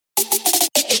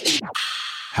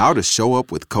How to show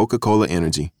up with Coca-Cola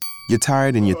Energy. You're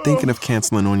tired and you're thinking of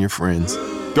canceling on your friends.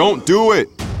 Don't do it!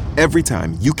 Every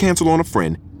time you cancel on a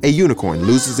friend, a unicorn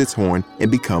loses its horn and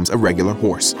becomes a regular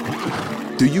horse.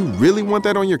 Do you really want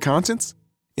that on your conscience?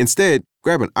 Instead,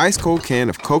 grab an ice-cold can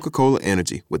of Coca-Cola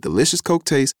Energy with delicious Coke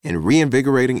taste and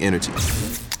reinvigorating energy.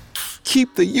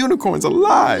 Keep the unicorns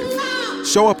alive!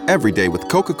 Show up every day with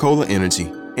Coca-Cola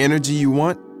Energy. Energy you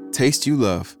want, taste you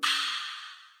love.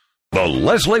 The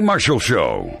Leslie Marshall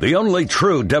Show, the only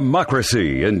true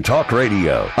democracy in talk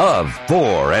radio, of,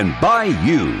 for, and by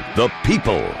you, the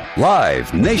people.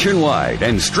 Live nationwide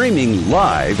and streaming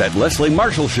live at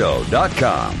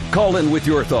lesliemarshallshow.com. Call in with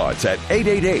your thoughts at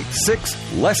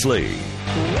 888-6-LESLIE.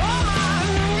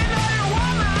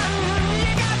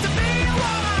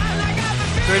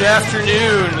 Good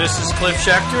afternoon. This is Cliff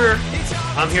Schecter.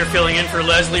 I'm here filling in for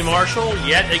Leslie Marshall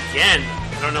yet again.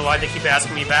 I don't know why they keep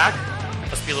asking me back.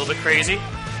 Must be a little bit crazy.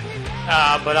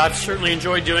 But I've certainly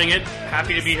enjoyed doing it.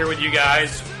 Happy to be here with you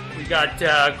guys. We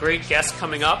got great guests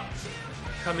coming up.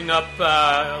 Coming up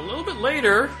a little bit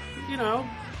later,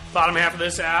 bottom half of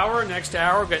this hour, next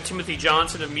hour, we've got Timothy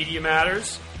Johnson of Media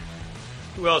Matters.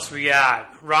 Who else we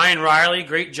got? Ryan Reilly,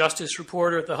 great justice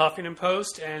reporter at the Huffington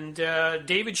Post, and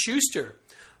David Shuster,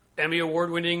 Emmy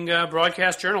Award-winning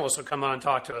broadcast journalist, will come on and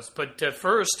talk to us. But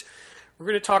first, we're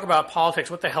going to talk about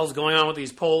politics. What the hell's going on with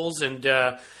these polls, and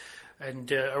are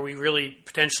we really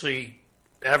potentially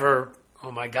ever,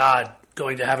 oh my God,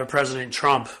 going to have a President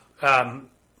Trump?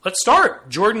 Let's start.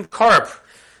 Jordan Karp,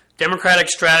 Democratic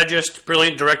strategist,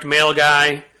 brilliant direct mail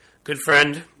guy, good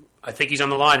friend. I think he's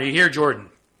on the line. Are you here, Jordan?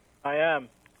 I am.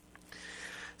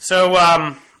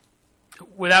 So,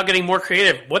 without getting more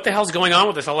creative, what the hell's going on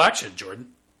with this election, Jordan?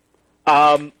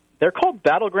 They're called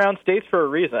battleground states for a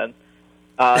reason.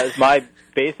 Is my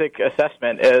basic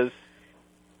assessment is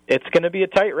it's going to be a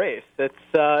tight race.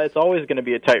 It's always going to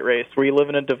be a tight race. We live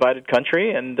in a divided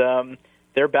country, and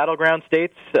they're battleground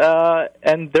states,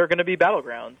 and they're going to be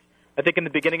battlegrounds. I think in the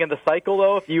beginning of the cycle,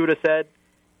 though, if you would have said,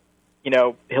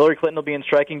 Hillary Clinton will be in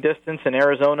striking distance in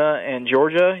Arizona and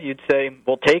Georgia, you'd say,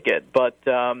 we'll take it. But,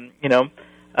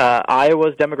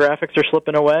 Iowa's demographics are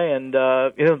slipping away, and,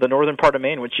 the northern part of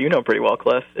Maine, which you know pretty well,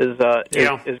 Cliff, is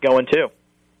going too.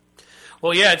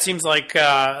 Well, yeah, it seems like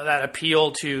that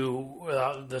appeal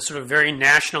to the sort of very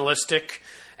nationalistic,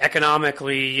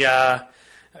 economically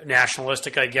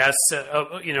nationalistic, I guess,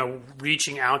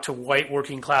 reaching out to white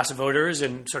working class voters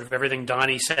and sort of everything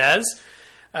Donnie says,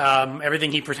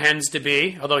 everything he pretends to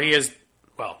be, although he is,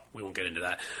 well, we won't get into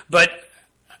that. But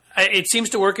it seems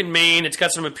to work in Maine. It's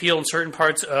got some appeal in certain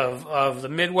parts of the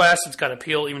Midwest. It's got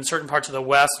appeal even in certain parts of the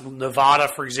West, Nevada,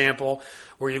 for example,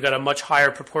 where you've got a much higher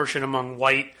proportion among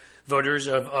white voters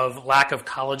of lack of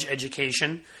college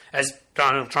education. As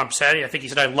Donald Trump said, I think he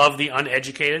said, I love the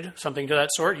uneducated, something to that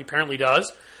sort. He apparently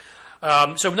does.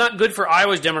 So not good for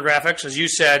Iowa's demographics. As you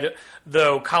said,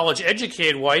 though,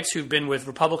 college-educated whites who've been with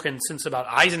Republicans since about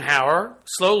Eisenhower,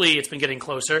 slowly it's been getting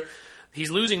closer.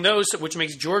 He's losing those, which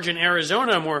makes Georgia and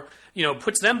Arizona more,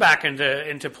 puts them back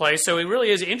into play. So it really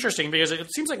is interesting because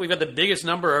it seems like we've got the biggest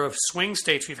number of swing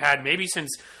states we've had maybe since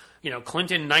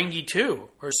Clinton 92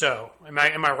 or so. Am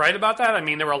I right about that? I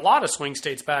mean, there were a lot of swing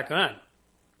states back then.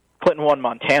 Clinton won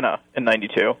Montana in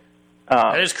 92.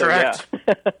 That is correct.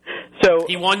 Yeah. So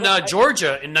he won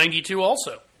Georgia in 92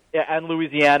 also. Yeah, and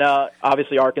Louisiana,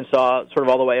 obviously Arkansas, sort of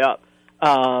all the way up.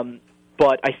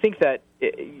 But I think that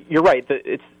you're right.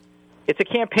 It's a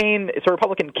campaign. It's a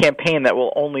Republican campaign that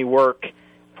will only work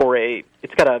for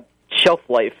it's got a shelf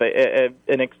life, an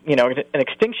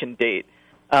extinction date.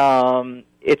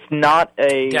 It's not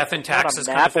a death and taxes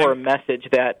not a map or a message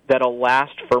that'll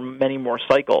last for many more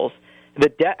cycles.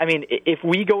 If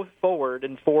we go forward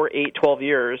in 4, 8, 12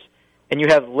 years, and you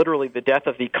have literally the death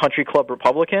of the country club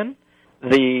Republican,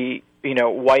 the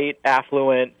white,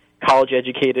 affluent,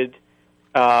 college-educated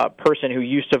person who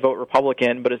used to vote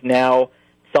Republican but is now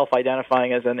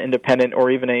self-identifying as an independent or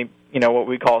even a what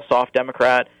we call a soft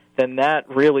Democrat, then that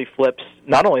really flips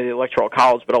not only the Electoral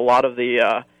College but a lot of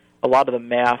the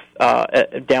math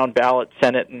down ballot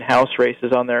Senate and House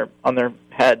races on their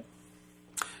head.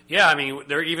 Yeah, I mean,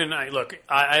 they're even look.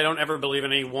 I don't ever believe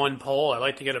in any one poll. I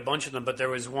like to get a bunch of them, but there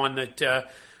was one that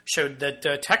showed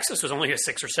that Texas was only a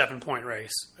 6 or 7 point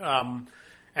race,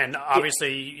 and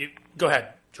obviously, go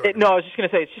ahead, Jordan. No, I was just going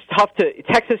to say it's just tough to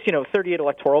Texas. 38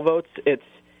 electoral votes.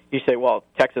 You say, well,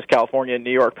 Texas, California,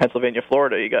 New York, Pennsylvania,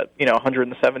 Florida. You got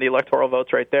 170 electoral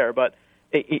votes right there, but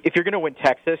if you're going to win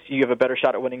Texas, you have a better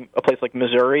shot at winning a place like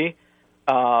Missouri.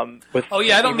 I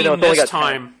don't mean this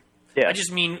time. 10. Yeah. I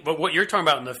just mean, but what you're talking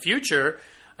about in the future,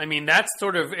 I mean, that's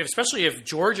sort of, especially if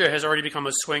Georgia has already become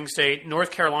a swing state, North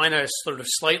Carolina sort of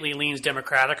slightly leans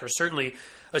Democratic, or certainly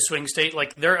a swing state.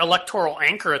 Like, their electoral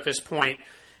anchor at this point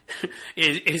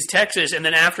is Texas, and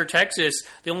then after Texas,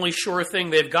 the only sure thing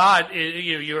they've got is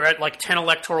you're at like 10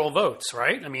 electoral votes,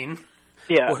 right? I mean,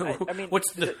 yeah. I mean,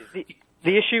 what's the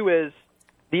issue is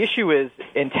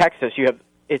in Texas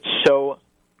it's so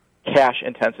cash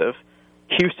intensive.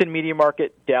 Houston media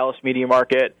market, Dallas media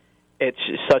market. It's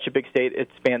such a big state. It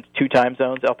spans 2 time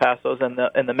zones, El Paso's and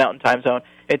the Mountain Time Zone.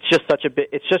 It's just such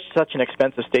an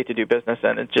expensive state to do business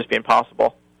in. It's just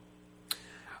impossible.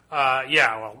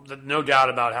 Yeah, well, no doubt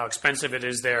about how expensive it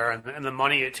is there and the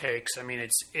money it takes. I mean,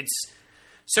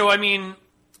 so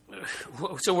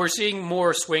we're seeing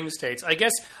more swing states. I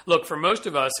guess, look, for most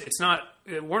of us,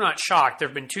 we're not shocked. There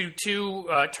have been two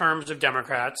terms of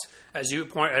Democrats, as you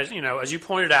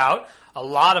pointed out, a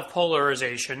lot of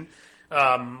polarization.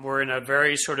 We're in a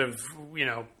very sort of,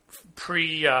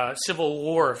 pre-Civil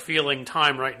War feeling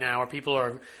time right now, where people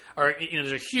are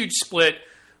there's a huge split.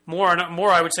 More,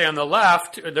 I would say, on the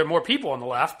left. There are more people on the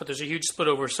left, but there's a huge split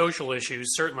over social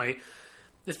issues, certainly.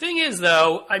 The thing is,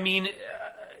 though, I mean,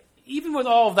 even with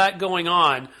all of that going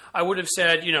on, I would have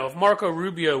said, if Marco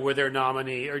Rubio were their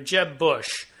nominee, or Jeb Bush,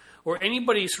 or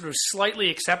anybody sort of slightly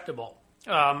acceptable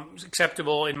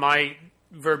in my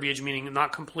verbiage, meaning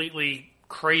not completely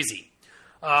crazy.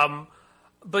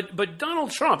 But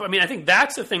Donald Trump, I mean, I think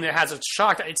that's the thing that has us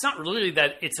shocked. It's not really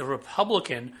that it's a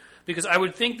Republican, because I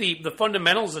would think the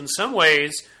fundamentals in some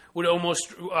ways would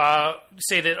almost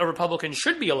say that a Republican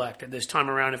should be elected this time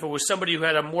around if it was somebody who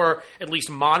had a more, at least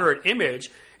moderate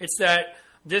image. It's that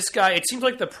this guy, it seems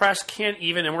like the press can't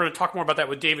even, and we're going to talk more about that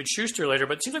with David Shuster later,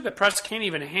 but it seems like the press can't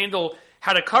even handle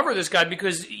how to cover this guy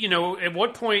because, at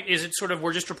what point is it sort of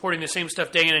we're just reporting the same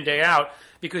stuff day in and day out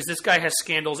because this guy has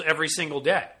scandals every single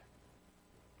day?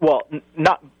 Well,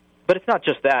 but it's not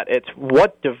just that. It's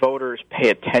what do voters pay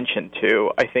attention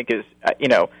to, I think, is,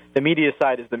 the media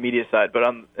side is the media side, but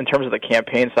in terms of the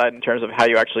campaign side, in terms of how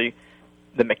you actually,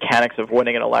 the mechanics of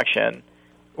winning an election,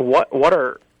 what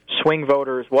are swing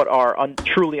voters, what are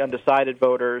truly undecided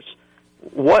voters,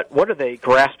 what are they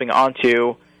grasping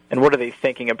onto, and what are they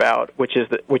thinking about, which is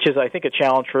I think, a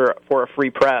challenge for a free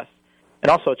press, and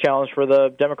also a challenge for the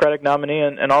Democratic nominee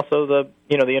and also the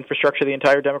infrastructure of the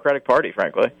entire Democratic Party,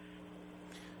 frankly.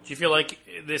 Do you feel like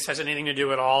this has anything to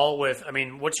do at all with,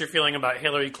 what's your feeling about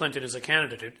Hillary Clinton as a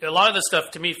candidate? A lot of this stuff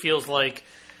to me feels like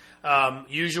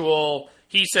usual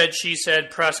he said, she said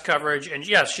press coverage. And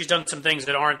yes, she's done some things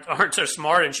that aren't so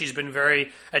smart, and she's been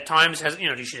very, at times,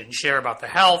 she didn't share about the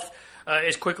health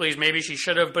as quickly as maybe she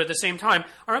should have. But at the same time,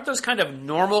 aren't those kind of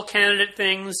normal candidate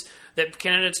things that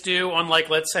candidates do, unlike,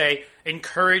 let's say,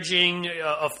 encouraging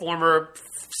a former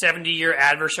 70-year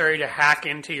adversary to hack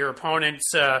into your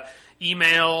opponent's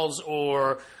emails,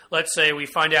 or let's say we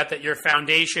find out that your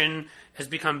foundation has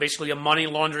become basically a money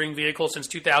laundering vehicle since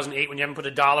 2008 when you haven't put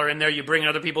 $1 in there. You bring in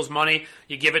other people's money,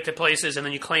 you give it to places, and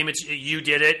then you claim you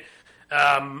did it.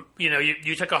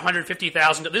 You took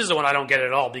 $150,000. This is the one I don't get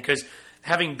at all, because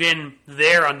having been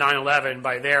there on 9/11,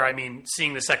 by there I mean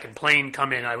seeing the second plane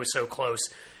come in, I was so close,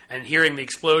 and hearing the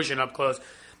explosion up close.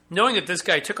 Knowing that this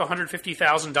guy took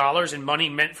 $150,000 in money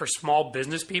meant for small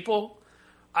business people,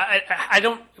 I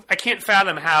can't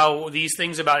fathom how these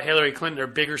things about Hillary Clinton are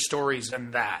bigger stories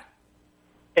than that.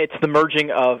 It's the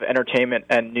merging of entertainment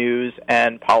and news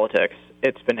and politics.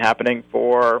 It's been happening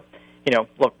for,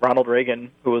 look, Ronald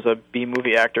Reagan, who was a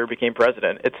B-movie actor, became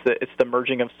president. It's the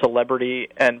merging of celebrity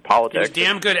and politics. He was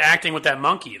damn good acting with that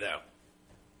monkey, though.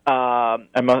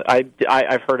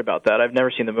 I've heard about that. I've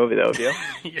never seen the movie, though. Have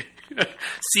you?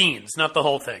 Scenes, not the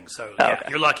whole thing. So yeah, okay.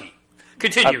 You're lucky.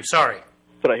 Continue. Sorry.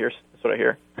 That's what I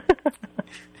hear.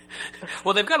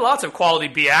 Well, they've got lots of quality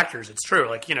B actors. It's true.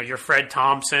 Like, your Fred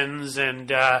Thompsons, and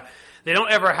they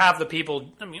don't ever have the people,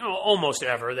 almost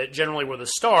ever, that generally were the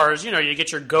stars. You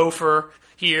get your Gopher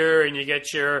here, and you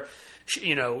get your,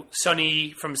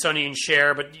 Sonny from Sonny and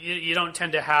Cher, but you don't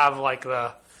tend to have, like,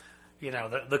 the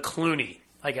Clooney,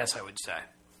 I guess I would say.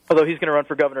 Although he's going to run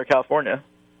for governor of California.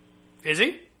 Is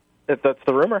he? That's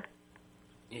the rumor.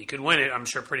 He could win it, I'm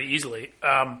sure, pretty easily.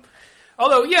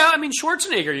 Although, yeah,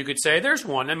 Schwarzenegger, you could say. There's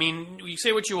one. You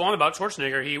say what you want about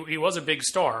Schwarzenegger. He was a big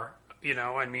star,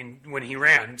 when he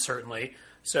ran, certainly.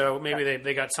 So maybe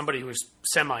they got somebody who was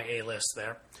semi-A-list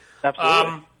there.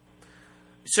 Absolutely.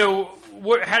 So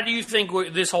how do you think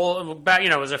this whole,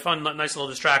 it was a fun, nice little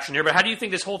distraction here, but how do you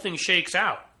think this whole thing shakes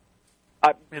out?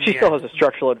 She still has a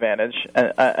structural advantage,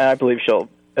 and I believe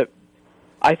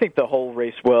I think the whole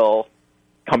race will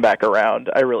come back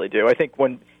around. I really do. I think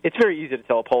it's very easy to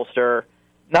tell a pollster,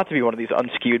 not to be one of these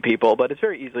unskewed people, but it's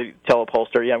very easy to tell a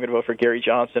pollster, yeah, I'm going to vote for Gary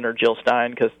Johnson or Jill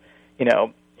Stein because,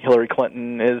 Hillary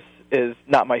Clinton is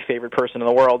not my favorite person in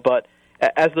the world. But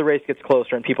as the race gets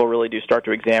closer and people really do start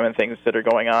to examine things that are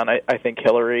going on, I think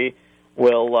Hillary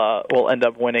will end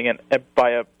up winning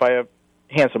by a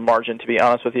handsome margin, to be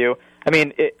honest with you. I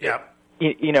mean,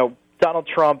 Donald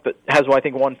Trump has, I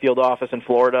think, one field office in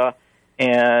Florida,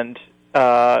 and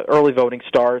early voting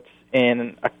starts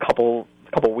in a couple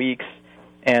weeks,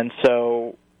 and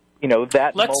so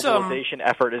that mobilization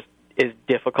effort is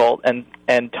difficult and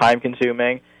time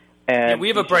consuming. And we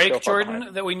have a break,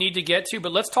 Jordan, that we need to get to,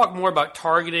 but let's talk more about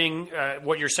targeting,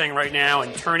 what you're saying right now,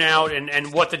 and turnout,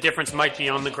 and what the difference might be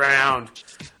on the ground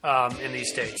in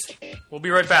these states. We'll be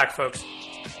right back, folks.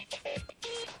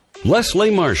 Leslie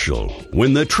Marshall,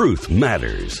 when the truth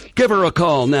matters. Give her a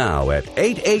call now at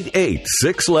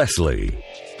 888-6-LESLIE.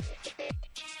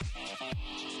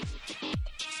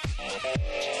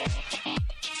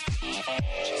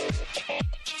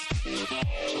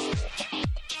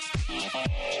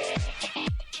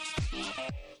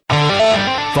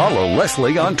 Follow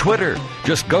Leslie on Twitter.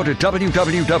 Just go to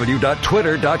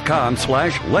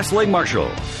www.twitter.com/Leslie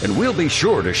Marshall, and we'll be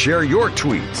sure to share your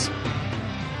tweets.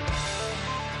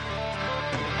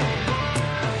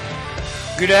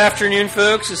 Good afternoon,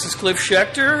 folks. This is Cliff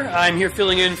Schecter. I'm here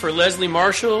filling in for Leslie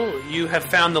Marshall. You have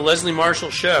found the Leslie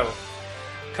Marshall Show.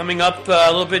 Coming up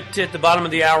a little bit at the bottom of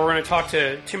the hour, we're going to talk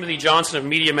to Timothy Johnson of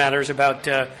Media Matters about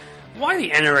why the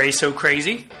NRA is so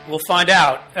crazy. We'll find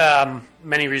out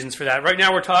many reasons for that. Right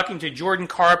now we're talking to Jordan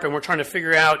Karp, and we're trying to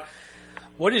figure out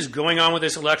what is going on with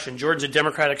this election. Jordan's a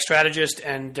Democratic strategist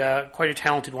and quite a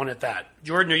talented one at that.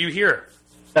 Jordan, are you here?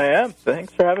 I am.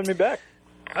 Thanks for having me back.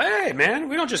 Hey, man,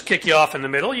 we don't just kick you off in the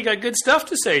middle. You got good stuff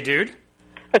to say, dude.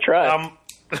 I try.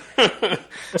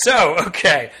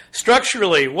 Okay.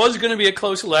 Structurally, was going to be a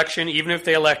close election, even if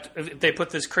they put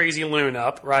this crazy loon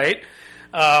up, right?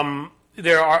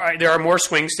 There are more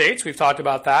swing states. We've talked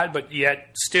about that, but yet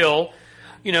still,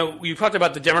 you talked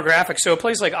about the demographics. So a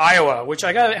place like Iowa, which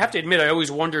I have to admit, I always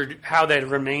wondered how that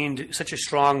remained such a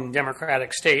strong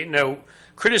Democratic state. No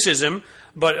criticism,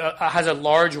 but has a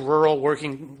large rural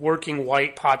working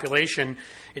white population.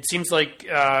 It seems like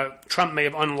Trump may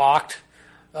have unlocked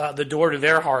the door to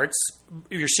their hearts.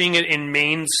 You're seeing it in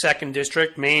Maine's 2nd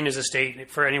District. Maine is a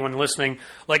state, for anyone listening,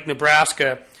 like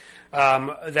Nebraska,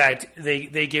 that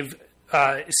they give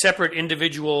separate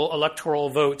individual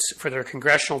electoral votes for their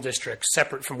congressional districts,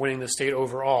 separate from winning the state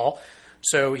overall.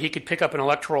 So he could pick up an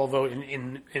electoral vote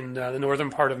in the northern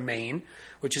part of Maine,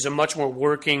 which is a much more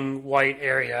working white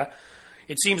area.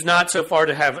 It seems not so far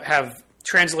to have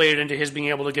translated into his being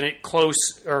able to get it close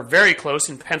or very close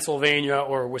in Pennsylvania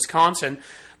or Wisconsin.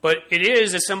 But it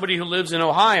is, as somebody who lives in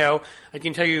Ohio, I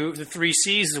can tell you the 3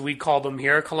 C's, as we call them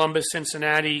here, Columbus,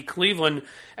 Cincinnati, Cleveland,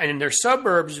 and in their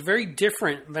suburbs, very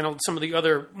different than some of the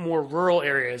other more rural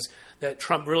areas that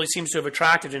Trump really seems to have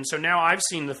attracted. And so now I've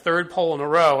seen the 3rd poll in a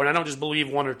row, and I don't just believe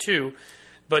 1 or 2,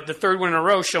 but the 3rd one in a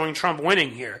row showing Trump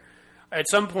winning here. At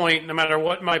some point, no matter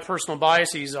what my personal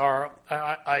biases are,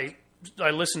 I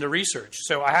listen to research.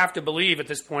 So I have to believe at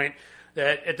this point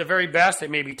that at the very best, they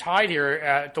may be tied here.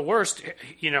 At the worst,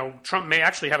 Trump may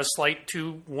actually have a slight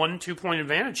 2-point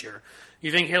advantage here.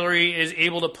 You think Hillary is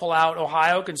able to pull out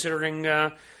Ohio, considering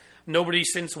nobody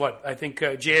since what? I think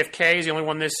JFK is the only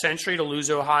one this century to lose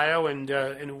Ohio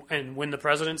and win the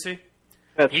presidency.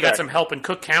 He got some help in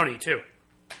Cook County too.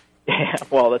 Yeah,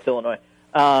 well, that's Illinois.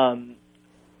 I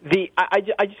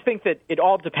just think that it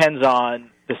all depends on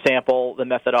the sample, the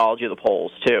methodology of the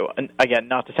polls, too. And again,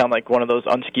 not to sound like one of those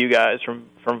unskew guys from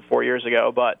 4 years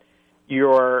ago, but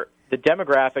the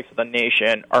demographics of the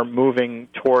nation are moving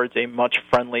towards a much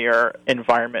friendlier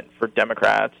environment for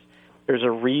Democrats. There's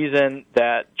a reason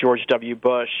that George W.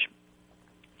 Bush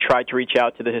tried to reach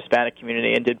out to the Hispanic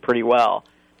community and did pretty well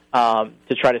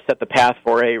to try to set the path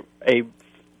for a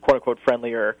quote-unquote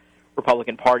friendlier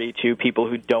Republican Party to people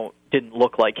who didn't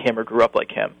look like him or grew up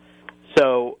like him.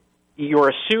 So you're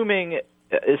assuming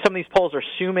some of these polls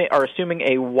are assuming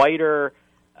a whiter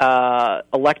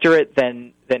electorate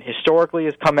than historically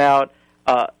has come out,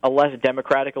 a less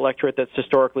Democratic electorate that's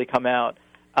historically come out.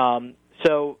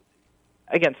 So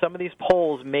again, some of these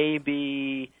polls may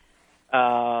be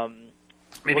maybe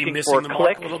looking missing for the mark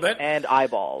clicks a little bit. And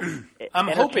eyeballs. I'm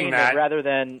hoping that rather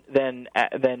than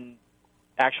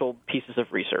actual pieces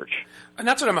of research. And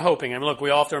that's what I'm hoping. I mean, look, we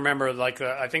all have to remember,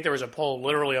 I think there was a poll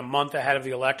literally a month ahead of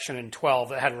the election in 2012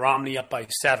 that had Romney up by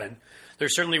 7. There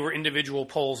certainly were individual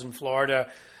polls in Florida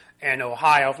and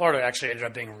Ohio. Florida actually ended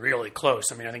up being really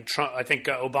close. I mean, I think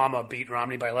Obama beat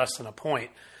Romney by less than a point.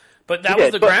 But that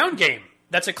was the ground game.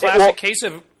 That's a classic case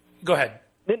of – go ahead.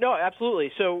 No,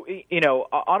 absolutely. So,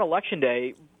 on Election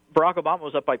Day, Barack Obama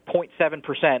was up by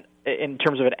 0.7% in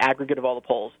terms of an aggregate of all the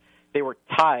polls. They were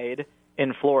tied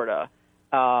in Florida.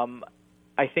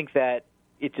 I think that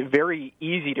it's very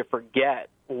easy to forget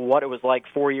what it was like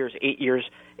 4 years, 8 years.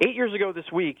 8 years ago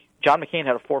this week, John McCain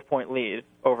had a 4-point lead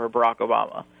over Barack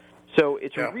Obama. So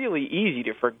it's really easy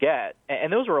to forget.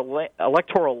 And those were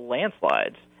electoral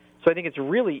landslides. So I think it's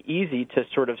really easy to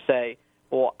sort of say,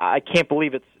 well, I can't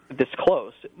believe it's this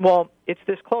close. Well, it's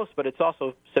this close, but it's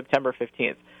also September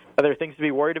 15th. Are there things to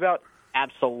be worried about?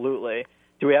 Absolutely.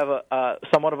 Do we have a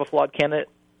somewhat of a flawed candidate?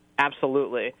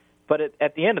 Absolutely. But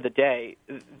at the end of the day,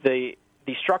 the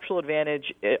structural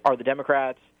advantage are the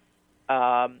Democrats.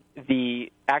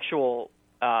 The actual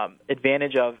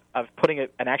advantage of putting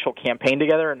an actual campaign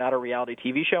together and not a reality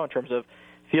TV show in terms of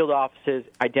field offices,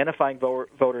 identifying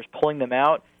voters, pulling them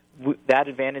out, that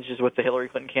advantage is with the Hillary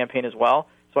Clinton campaign as well.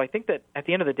 So I think that at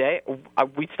the end of the day,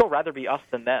 we'd still rather be us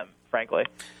than them, frankly.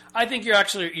 I think you're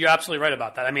absolutely right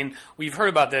about that. I mean, we've heard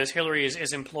about this. Hillary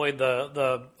has employed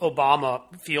the Obama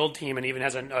field team and even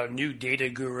has a new data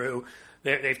guru.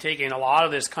 They've taken a lot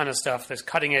of this kind of stuff, this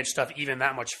cutting edge stuff, even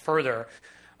that much further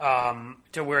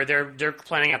to where they're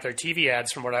planning out their TV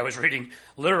ads, from what I was reading,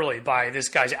 literally by this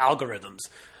guy's algorithms,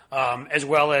 as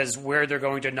well as where they're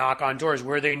going to knock on doors,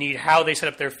 where they need, how they set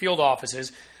up their field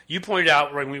offices. You pointed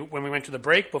out when we went to the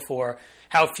break before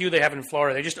how few they have in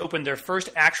Florida. They just opened their first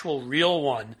actual real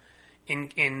one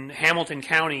in Hamilton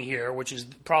County here, which is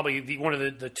probably one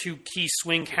of the two key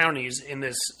swing counties in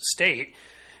this state,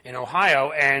 in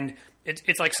Ohio, and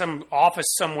it's like some office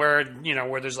somewhere,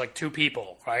 where there's like two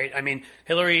people, right? I mean,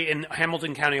 Hillary in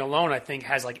Hamilton County alone, I think,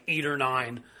 has like 8 or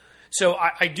 9. So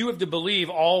I do have to believe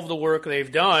all of the work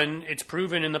they've done. It's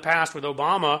proven in the past with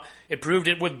Obama. It proved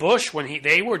it with Bush when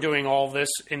they were doing all of this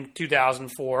in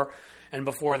 2004 and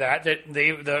before that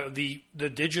the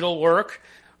digital work,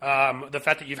 the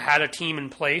fact that you've had a team in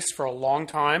place for a long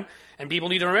time. And people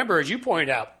need to remember, as you pointed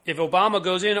out, if Obama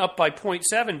goes in up by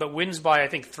 0.7 but wins by, I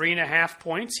think, 3.5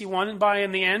 points he won by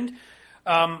in the end,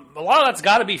 a lot of that's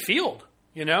got to be field.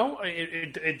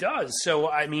 It does. So,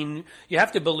 I mean, you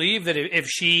have to believe that if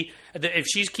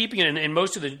she's keeping it, and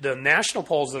most of the national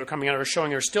polls that are coming out are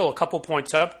showing her still a couple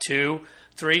points up, 2,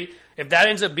 3. If that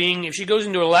ends up being, if she goes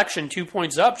into an election 2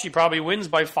 points up, she probably wins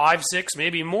by 5, 6,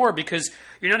 maybe more, because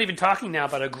you're not even talking now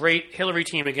about a great Hillary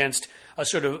team against a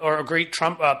sort of, or a great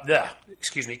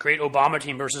great Obama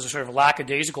team versus a sort of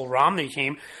lackadaisical Romney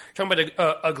team. You're talking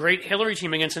about a great Hillary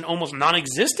team against an almost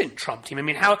non-existent Trump team. I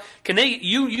mean, how can they?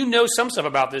 You know some stuff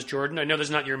about this, Jordan. I know this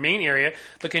is not your main area,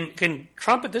 but can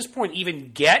Trump at this point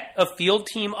even get a field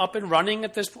team up and running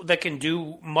at this that can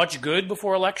do much good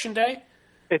before Election Day?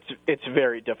 It's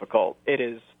very difficult. It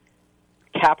is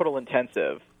capital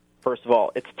intensive. First of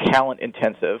all, it's talent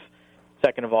intensive.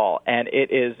 Second of all, and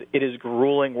it is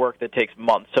grueling work that takes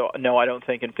months. So no, I don't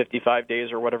think in 55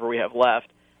 days or whatever we have left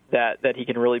that he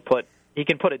can really put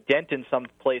a dent in some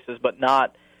places, but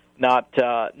not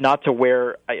to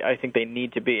where I think they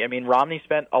need to be. I mean, Romney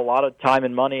spent a lot of time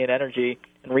and money and energy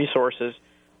and resources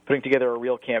putting together a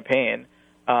real campaign.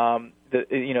 Trump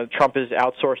has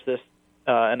outsourced this,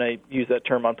 and I use that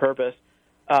term on purpose,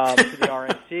 to the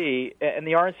RNC, and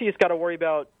the RNC has got to worry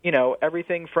about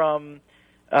everything from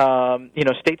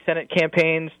state Senate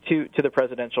campaigns to the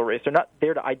presidential race. They're not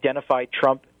there to identify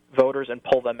Trump voters and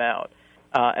pull them out.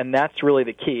 And that's really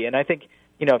the key. And I think,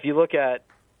 if you look at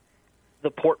the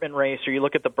Portman race or you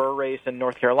look at the Burr race in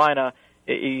North Carolina,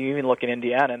 you even look in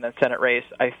Indiana in that Senate race,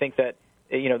 I think that,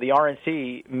 the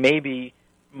RNC may be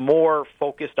more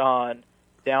focused on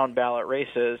down ballot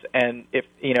races. And if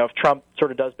Trump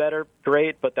sort of does better,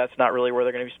 great, but that's not really where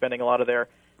they're going to be spending a lot of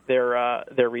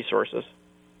their resources.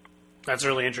 That's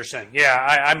really interesting. Yeah,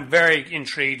 I'm very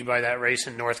intrigued by that race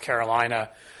in North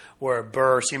Carolina where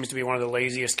Burr seems to be one of the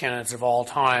laziest candidates of all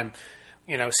time,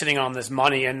 sitting on this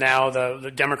money. And now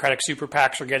the Democratic super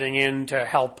PACs are getting in to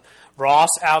help Ross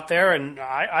out there. And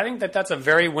I think that's a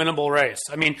very winnable race.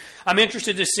 I mean, I'm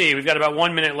interested to see. We've got about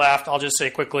 1 minute left. I'll just say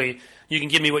quickly, you can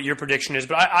give me what your prediction is.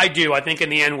 But I do. I think in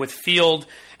the end with field,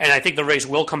 and I think the race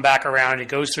will come back around. It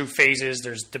goes through phases.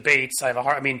 There's debates.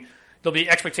 There'll be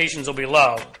expectations will be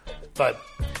low, but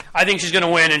I think she's going to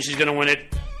win, and she's going to win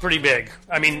it pretty big.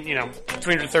 I mean,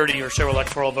 330 or so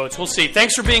electoral votes. We'll see.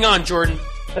 Thanks for being on, Jordan.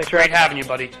 Thanks, Great having you,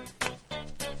 buddy.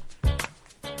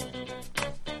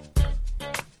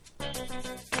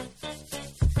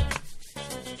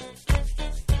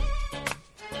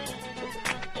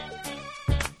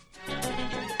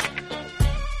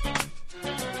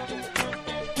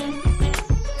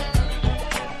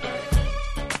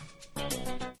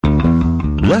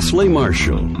 Leslie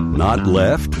Marshall. Not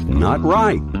left, not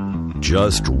right.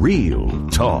 Just real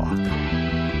talk. Good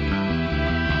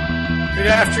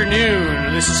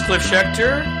afternoon. This is Cliff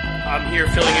Schecter. I'm here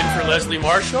filling in for Leslie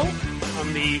Marshall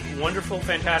on the wonderful,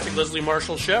 fantastic Leslie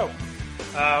Marshall Show.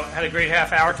 Had a great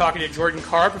half hour talking to Jordan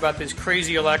Karp about this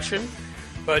crazy election,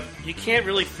 but you can't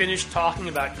really finish talking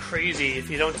about crazy if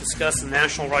you don't discuss the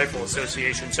National Rifle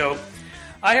Association. So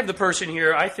I have the person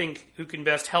here, I think, who can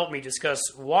best help me discuss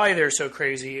why they're so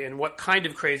crazy and what kind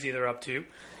of crazy they're up to.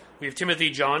 We have Timothy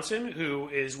Johnson, who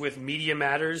is with Media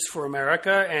Matters for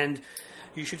America, and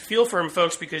you should feel for him,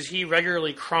 folks, because he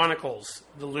regularly chronicles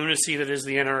the lunacy that is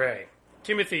the NRA.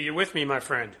 Timothy, you're with me, my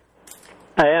friend.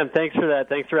 I am. Thanks for that.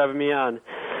 Thanks for having me on.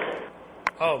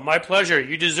 Oh, my pleasure.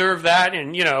 You deserve that,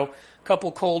 and, a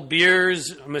couple cold beers,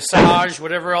 a massage,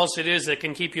 whatever else it is that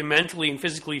can keep you mentally and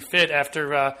physically fit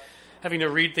after having to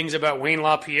read things about Wayne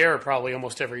LaPierre probably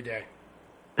almost every day.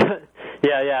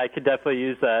 Yeah, I could definitely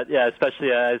use that. Yeah,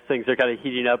 especially as things are kind of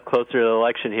heating up closer to the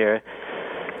election here.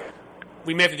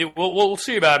 We may have to do. We'll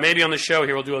see about it. Maybe on the show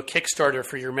here we'll do a Kickstarter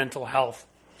for your mental health.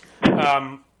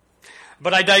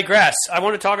 But I digress. I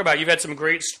want to talk about. You've had some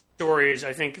great stories.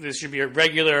 I think this should be a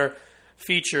regular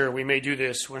feature. We may do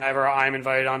this whenever I'm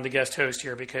invited on the guest host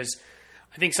here, because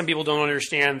I think some people don't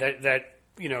understand that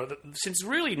since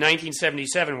really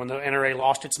 1977, when the NRA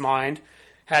lost its mind,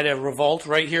 had a revolt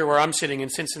right here where I'm sitting in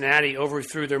Cincinnati,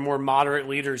 overthrew their more moderate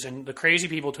leaders, and the crazy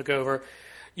people took over.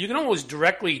 You can almost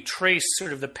directly trace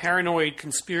sort of the paranoid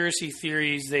conspiracy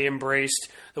theories they embraced,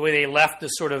 the way they left the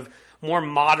sort of more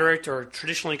moderate or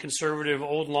traditionally conservative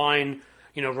old line,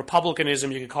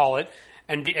 republicanism, you could call it,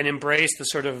 and embraced the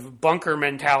sort of bunker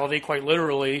mentality, quite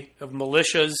literally, of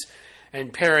militias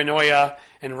and paranoia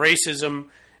and racism.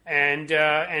 And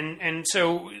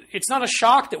so it's not a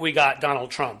shock that we got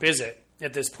Donald Trump, is it,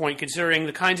 at this point, considering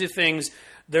the kinds of things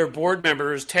their board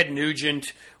members, Ted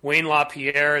Nugent, Wayne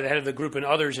LaPierre, the head of the group, and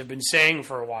others have been saying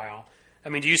for a while? I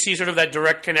mean, do you see sort of that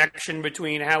direct connection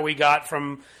between how we got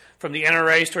from the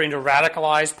NRA starting to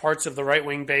radicalize parts of the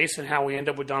right-wing base and how we end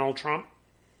up with Donald Trump?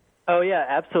 Oh, yeah,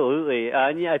 absolutely.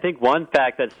 I think one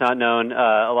fact that's not known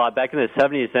a lot, back in the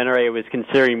 70s, the NRA was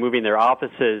considering moving their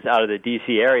offices out of the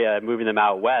D.C. area and moving them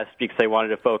out west because they wanted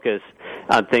to focus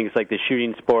on things like the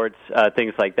shooting sports,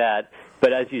 things like that.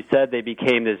 But as you said, they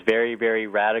became this very, very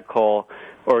radical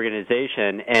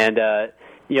organization. And,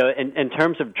 in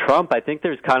terms of Trump, I think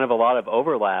there's kind of a lot of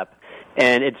overlap.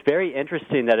 And it's very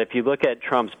interesting that if you look at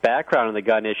Trump's background on the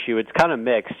gun issue, it's kind of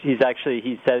mixed. He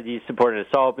said he supported an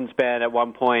assault weapons ban at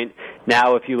one point.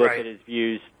 Now, if you look at his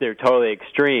views, they're totally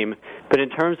extreme. But in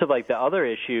terms of like the other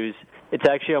issues, it's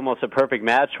actually almost a perfect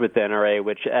match with the NRA,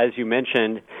 which, as you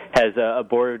mentioned, has a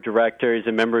board of directors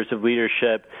and members of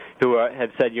leadership who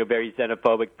have said very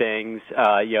xenophobic things,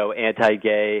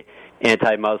 anti-gay,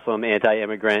 anti-Muslim,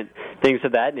 anti-immigrant, things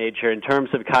of that nature. In terms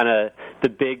of kind of the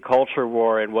big culture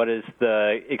war and what is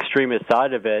the extremist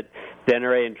side of it, the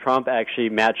NRA and Trump actually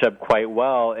match up quite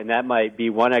well, and that might be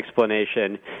one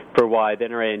explanation for why the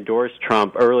NRA endorsed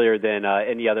Trump earlier than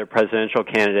any other presidential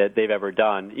candidate they've ever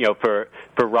done. For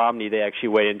Romney, they actually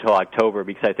waited until October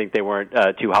because I think they weren't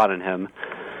too hot on him.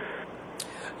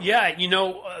 Yeah,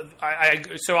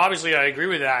 so obviously I agree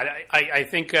with that. I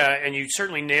think, and you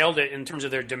certainly nailed it in terms of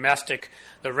their domestic,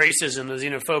 the racism, the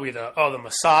xenophobia, the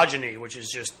misogyny, which is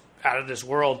just out of this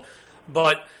world.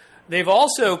 But they've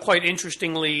also, quite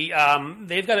interestingly,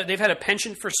 they've had a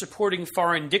penchant for supporting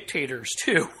foreign dictators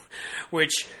too,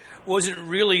 which wasn't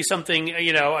really something.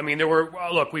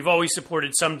 We've always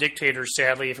supported some dictators,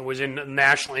 sadly, if it was in the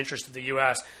national interest of the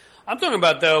U.S. I'm talking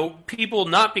about, though, people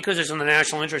not because it's in the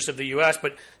national interest of the U.S.,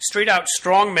 but straight-out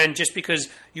strongmen just because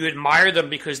you admire them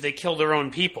because they kill their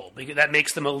own people. That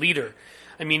makes them a leader.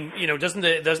 I mean, doesn't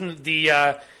the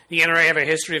NRA have a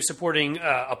history of supporting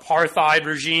apartheid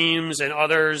regimes and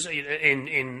others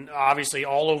in obviously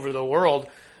all over the world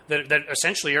that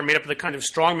essentially are made up of the kind of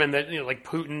strongmen that like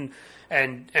Putin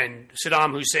and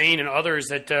Saddam Hussein and others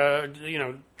that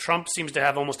Trump seems to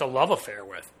have almost a love affair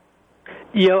with?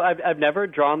 I've never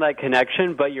drawn that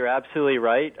connection, but you're absolutely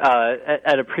right.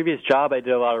 At a previous job, I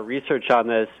did a lot of research on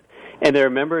this, and there are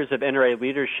members of NRA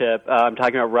leadership. I'm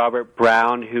talking about Robert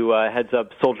Brown, who heads up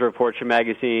Soldier of Fortune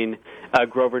magazine,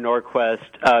 Grover Norquist,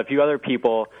 a few other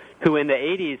people who in the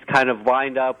 80s kind of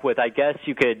lined up with, I guess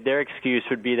their excuse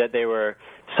would be that they were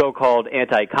so-called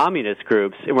anti-communist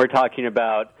groups, and we're talking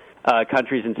about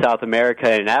countries in South America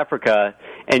and Africa.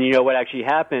 And what actually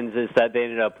happens is that they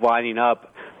ended up lining up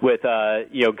with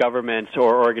governments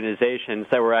or organizations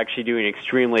that were actually doing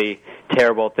extremely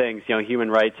terrible things, human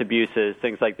rights abuses,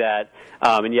 things like that,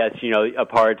 and yes,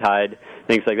 apartheid,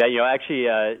 things like that.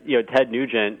 Ted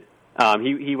Nugent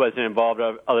He wasn't involved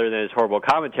other than his horrible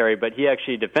commentary, but he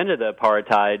actually defended the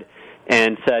apartheid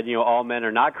and said, all men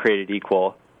are not created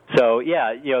equal. So,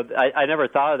 yeah, I never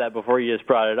thought of that before you just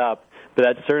brought it up, but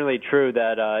that's certainly true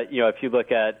that, if you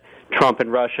look at Trump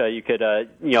and Russia, you could,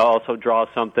 also draw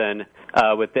something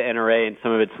with the NRA and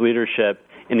some of its leadership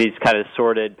in these kind of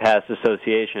sordid past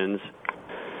associations.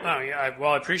 Oh, yeah,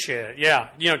 well, I appreciate it. Yeah,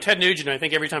 Ted Nugent, I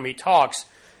think every time he talks,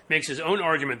 makes his own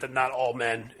argument that not all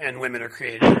men and women are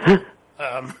created equal.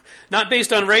 Not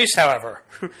based on race, however,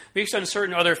 based on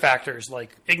certain other factors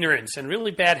like ignorance and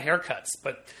really bad haircuts.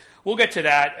 But we'll get to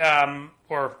that,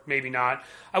 or maybe not.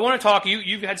 I want to talk,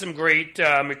 you've had some great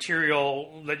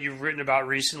material that you've written about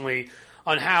recently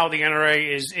on how the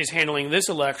NRA is handling this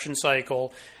election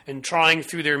cycle and trying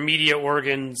through their media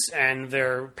organs and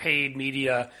their paid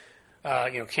media,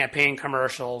 campaign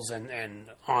commercials and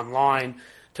online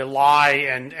to lie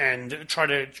and try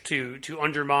to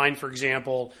undermine, for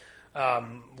example,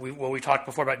 we talked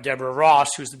before about Deborah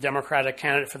Ross, who's the Democratic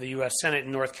candidate for the U.S. Senate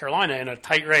in North Carolina in a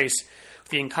tight race with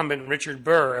the incumbent Richard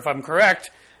Burr. If I'm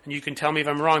correct, and you can tell me if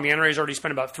I'm wrong, the NRA has already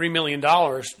spent about $3 million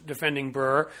defending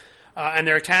Burr, and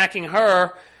they're attacking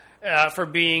her for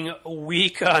being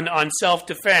weak on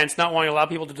self-defense, not wanting to allow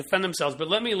people to defend themselves. But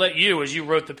let you, as you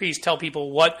wrote the piece, tell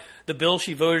people what the bill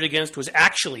she voted against was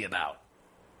actually about.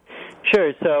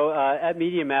 Sure. So at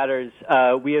Media Matters,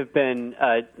 we have been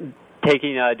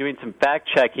doing some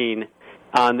fact-checking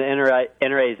on the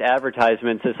NRA's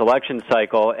advertisements this election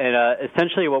cycle, and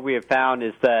essentially what we have found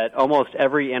is that almost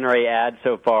every NRA ad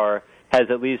so far has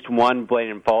at least one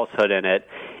blatant falsehood in it,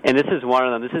 and this is one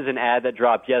of them. This is an ad that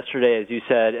dropped yesterday, as you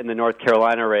said, in the North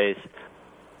Carolina race,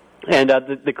 and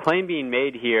the claim being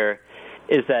made here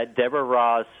is that Deborah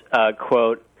Ross,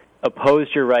 quote,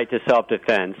 opposed your right to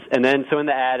self-defense, and then so in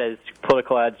the ad, as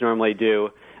political ads normally do,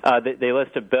 they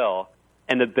list a bill.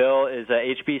 And the bill is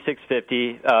HB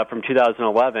 650 from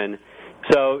 2011.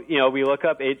 So we look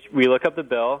up the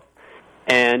bill,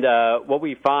 and what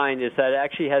we find is that it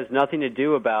actually has nothing to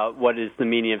do about what is the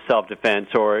meaning of self-defense,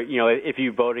 or if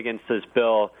you vote against this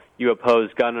bill, you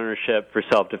oppose gun ownership for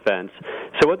self-defense.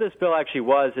 So what this bill actually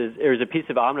was is it was a piece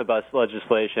of omnibus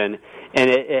legislation, and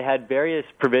it had various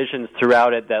provisions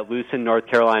throughout it that loosened North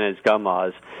Carolina's gun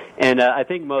laws. And I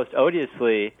think most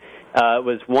odiously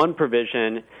was one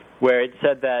provision where it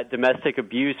said that domestic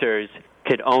abusers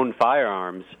could own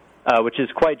firearms, which is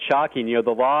quite shocking.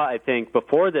 The law, I think,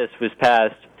 before this was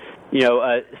passed,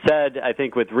 said, I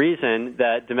think with reason,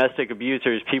 that domestic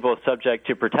abusers, people subject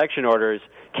to protection orders,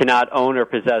 cannot own or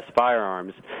possess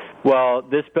firearms. Well,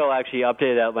 this bill actually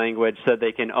updated that language so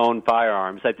they can own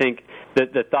firearms. I think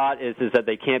that the thought is that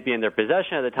they can't be in their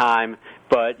possession at the time,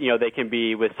 but, they can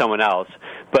be with someone else.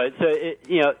 But, so,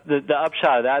 the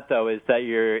upshot of that, though, is that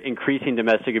you're increasing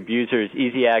domestic abusers'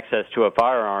 easy access to a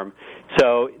firearm.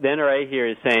 So the NRA here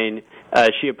is saying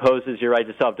she opposes your right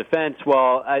to self-defense.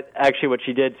 Well, actually what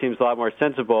she did seems a lot more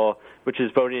sensible, which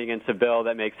is voting against a bill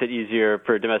that makes it easier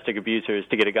for domestic abusers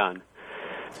to get a gun.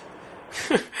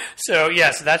 So,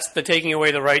 yes, that's the taking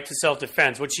away the right to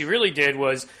self-defense. What she really did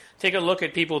was take a look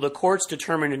at people the courts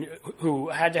determined who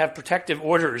had to have protective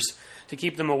orders to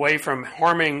keep them away from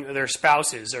harming their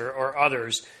spouses or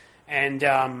others. And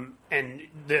the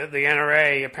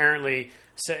NRA apparently,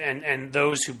 and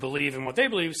those who believe in what they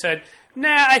believe, said,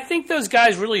 nah, I think those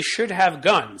guys really should have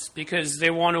guns because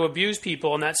they want to abuse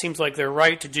people, and that seems like their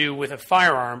right to do with a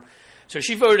firearm. So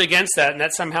she voted against that, and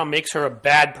that somehow makes her a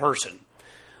bad person.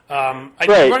 I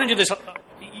run into this.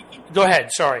 Go ahead.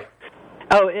 Sorry.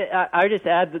 Oh, I just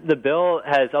add that the bill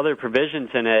has other provisions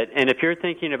in it, and if you're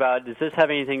thinking about, does this have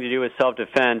anything to do with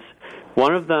self-defense,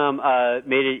 one of them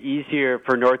made it easier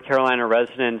for North Carolina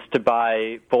residents to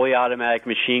buy fully automatic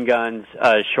machine guns,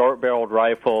 short-barreled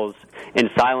rifles, and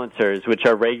silencers, which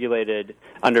are regulated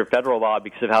under federal law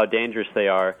because of how dangerous they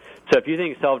are. So if you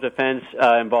think self-defense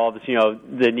involves,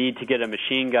 the need to get a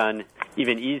machine gun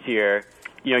even easier,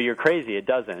 you're crazy. It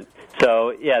doesn't.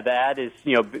 So, yeah, the ad is,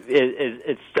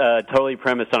 it's totally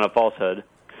premised on a falsehood.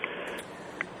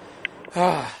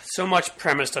 So much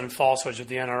premised on falsehoods with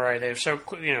the NRA.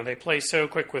 They play so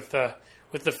quick with the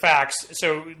facts.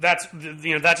 So that's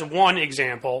one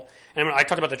example. And I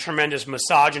talked about the tremendous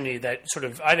misogyny that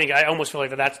I almost feel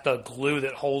like that's the glue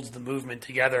that holds the movement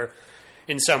together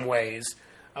in some ways.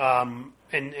 Saying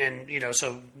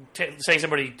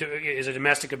somebody is a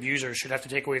domestic abuser should have to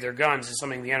take away their guns is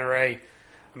something the NRA,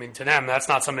 to them, that's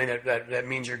not something that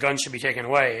means your guns should be taken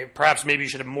away. Perhaps maybe you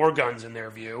should have more guns in their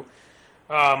view.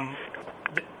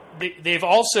 They've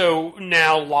also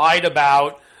now lied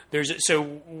about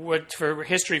For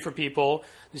history for people,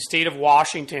 the state of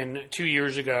Washington 2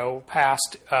 years ago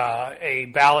passed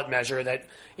a ballot measure that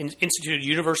instituted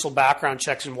universal background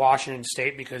checks in Washington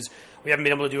State because we haven't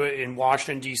been able to do it in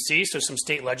Washington, D.C., so some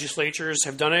state legislatures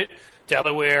have done it.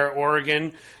 Delaware,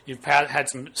 Oregon, you've had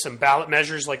some ballot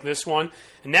measures like this one.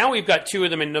 And now we've got two of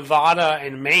them in Nevada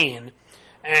and Maine.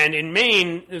 And in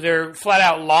Maine, they're flat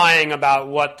out lying about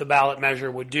what the ballot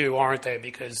measure would do, aren't they?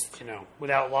 Because,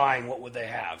 without lying, what would they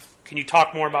have? Can you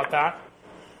talk more about that?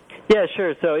 Yeah,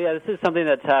 sure. So, this is something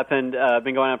that's happened,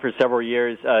 been going on for several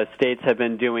years. States have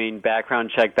been doing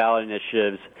background check ballot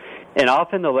initiatives. And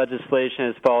often the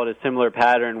legislation has followed a similar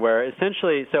pattern where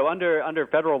essentially, so under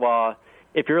federal law,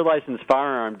 if you're a licensed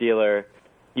firearm dealer,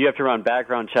 you have to run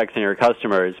background checks on your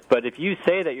customers. But if you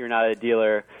say that you're not a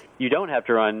dealer, you don't have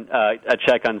to run a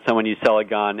check on someone you sell a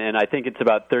gun. And I think it's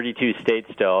about 32 states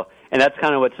still. And that's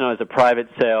kind of what's known as a private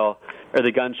sale or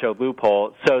the gun show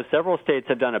loophole. So several states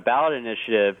have done a ballot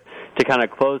initiative to kind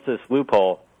of close this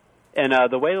loophole. And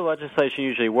the way the legislation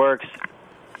usually works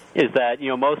is that,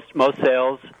 most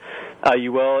sales,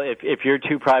 you will, if you're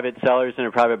two private sellers and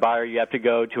a private buyer, you have to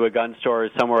go to a gun store or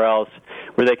somewhere else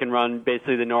where they can run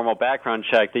basically the normal background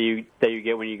check that you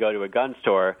get when you go to a gun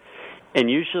store. And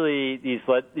usually these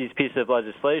pieces of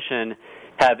legislation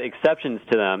have exceptions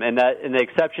to them, and the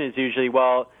exception is usually,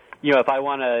 if I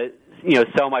want to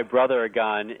sell my brother a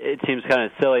gun, it seems kind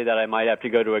of silly that I might have to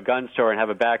go to a gun store and have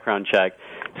a background check.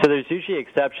 So there's usually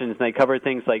exceptions, and they cover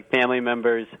things like family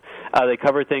members. They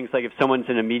cover things like if someone's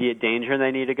in immediate danger and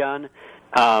they need a gun.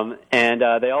 And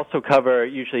they also cover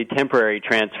usually temporary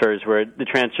transfers where the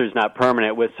transfer is not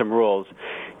permanent with some rules.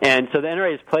 And so the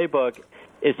NRA's playbook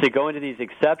is to go into these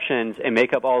exceptions and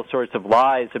make up all sorts of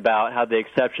lies about how the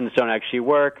exceptions don't actually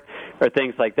work or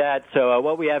things like that. So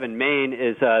what we have in Maine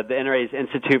is the NRA's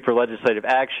Institute for Legislative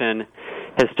Action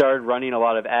has started running a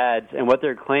lot of ads, and what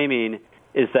they're claiming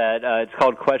is that it's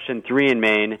called Question 3 in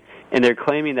Maine, and they're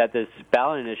claiming that this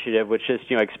ballot initiative, which just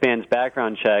expands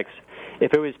background checks,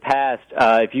 if it was passed,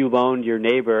 if you loaned your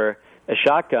neighbor a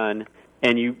shotgun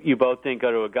and you both didn't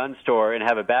go to a gun store and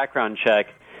have a background check,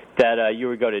 that you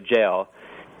would go to jail.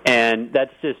 And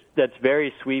that's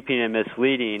very sweeping and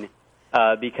misleading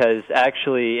because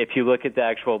actually, if you look at the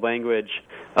actual language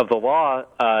of the law,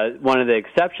 one of the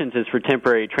exceptions is for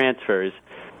temporary transfers.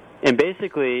 And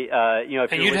basically,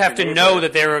 if and you'd have to know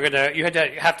that they were going to, you had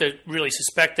to have to really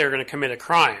suspect they were going to commit a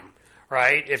crime,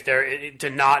 right? If they're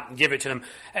to not give it to them.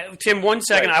 Tim, 1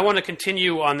 second, right. I want to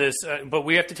continue on this, but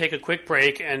we have to take a quick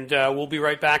break, and we'll be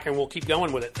right back, and we'll keep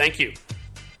going with it. Thank you.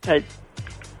 Hey.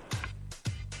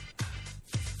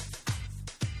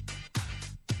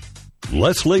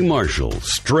 Leslie Marshall,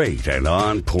 straight and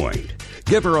on point.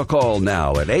 Give her a call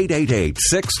now at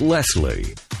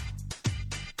 888-6-LESLIE.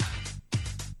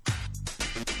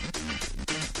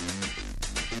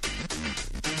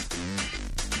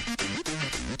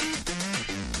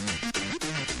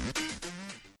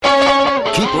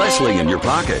 Keep Leslie in your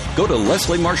pocket. Go to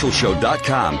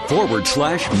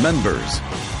lesliemarshallshow.com/members.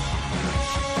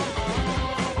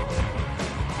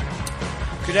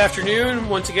 Good afternoon.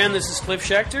 Once again, this is Cliff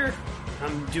Schecter.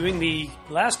 I'm doing the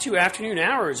last 2 afternoon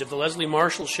hours of the Leslie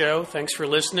Marshall Show. Thanks for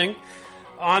listening.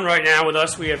 On right now with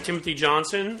us, we have Timothy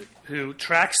Johnson, who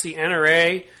tracks the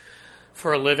NRA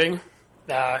for a living,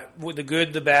 with the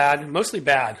good, the bad, mostly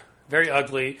bad, very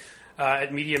ugly,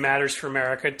 at Media Matters for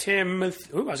America. I was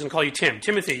going to call you Tim.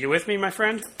 Timothy, you with me, my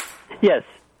friend? Yes.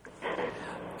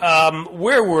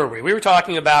 Where were we? We were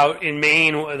talking about, in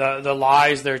Maine, the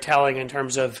lies they're telling in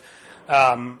terms of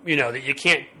that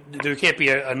there can't be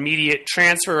an immediate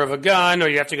transfer of a gun, or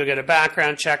you have to go get a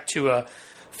background check to a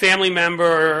family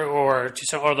member, or to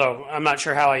some. Although I'm not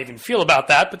sure how I even feel about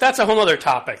that, but that's a whole other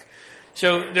topic.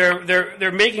 So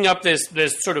they're making up this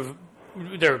sort of,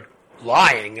 they're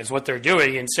lying is what they're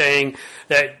doing, and saying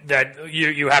that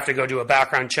you have to go do a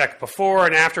background check before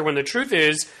and after. When the truth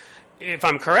is, if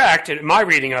I'm correct in my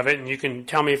reading of it, and you can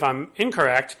tell me if I'm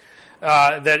incorrect.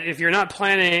 That if you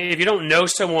don't know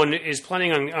someone is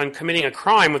planning on committing a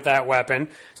crime with that weapon,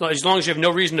 so as long as you have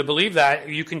no reason to believe that,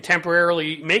 you can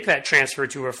temporarily make that transfer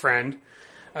to a friend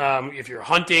if you're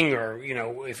hunting, or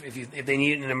if they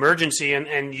need an emergency,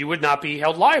 and you would not be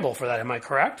held liable for that. Am I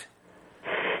correct?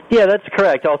 Yeah, that's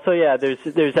correct. Also,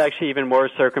 there's actually even more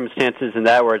circumstances in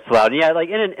that where it's allowed. Yeah, like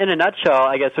in a nutshell,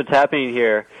 I guess what's happening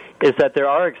here is that there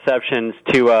are exceptions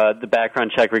to the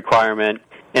background check requirement.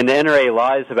 And the NRA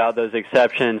lies about those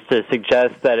exceptions to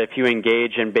suggest that if you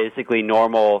engage in basically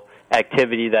normal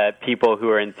activity that people who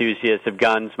are enthusiasts of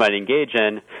guns might engage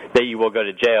in, that you will go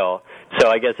to jail. So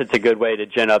I guess it's a good way to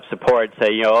gin up support, say,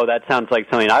 that sounds like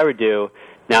something I would do,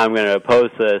 now I'm going to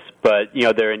oppose this, but,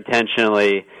 they're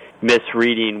intentionally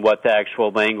misreading what the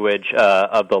actual language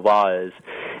of the law is.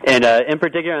 And in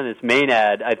particular on this Maine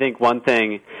ad, I think one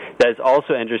thing that's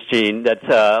also interesting that's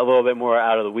a little bit more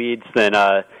out of the weeds than,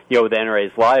 the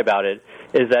NRA's lie about it,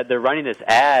 is that they're running this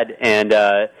ad, and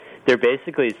they're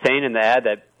basically saying in the ad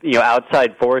that,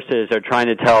 outside forces are trying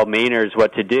to tell Mainers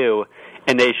what to do,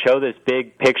 and they show this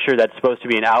big picture that's supposed to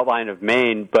be an outline of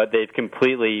Maine, but they've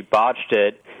completely botched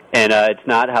it, and it's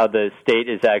not how the state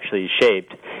is actually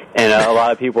shaped. And a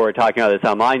lot of people were talking about this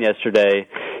online yesterday,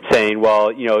 saying, well,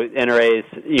 NRA's,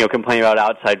 complaining about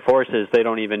outside forces. They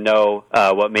don't even know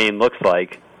what Maine looks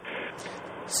like.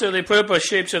 So they put up a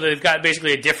shape so they've got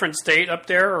basically a different state up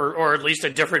there, or at least a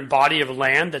different body of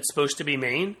land that's supposed to be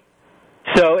Maine?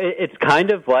 So it's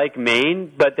kind of like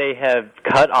Maine, but they have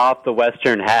cut off the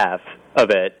western half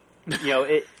of it.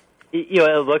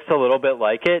 It looks a little bit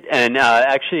like it, and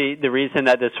actually the reason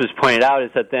that this was pointed out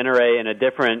is that the NRA in a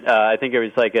different, I think it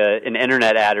was like an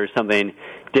internet ad or something,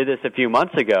 did this a few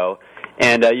months ago,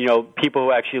 and people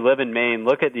who actually live in Maine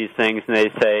look at these things and they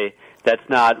say that's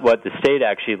not what the state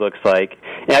actually looks like.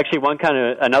 And actually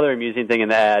another amusing thing in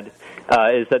the ad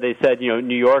is that they said,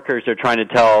 New Yorkers are trying to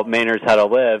tell Mainers how to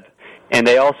live, and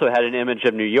they also had an image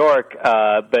of New York,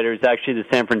 but it was actually the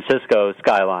San Francisco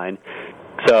skyline.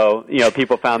 So,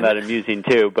 people found that amusing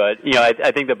too. But,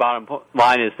 I think the bottom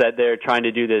line is that they're trying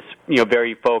to do this,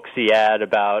 very folksy ad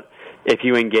about if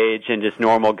you engage in just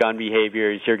normal gun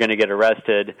behaviors, you're going to get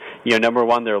arrested. Number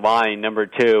one, they're lying. Number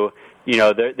two,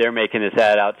 they're making this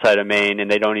ad outside of Maine,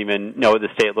 and they don't even know what the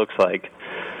state looks like.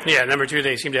 Yeah, number two,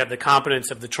 they seem to have the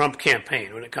competence of the Trump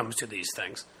campaign when it comes to these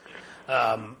things.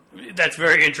 That's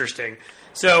very interesting.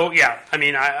 So, yeah,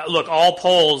 look, all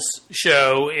polls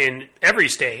show in every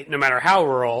state, no matter how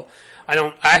rural,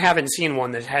 I haven't seen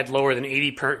one that had lower than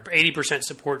 80%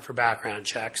 support for background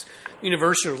checks.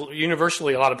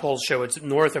 Universally, a lot of polls show it's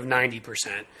north of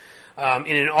 90%.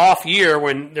 In an off year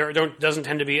when there doesn't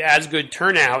tend to be as good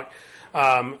turnout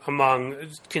among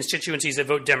constituencies that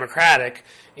vote Democratic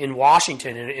in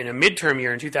Washington in a midterm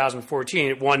year in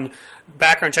 2014,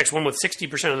 background checks won with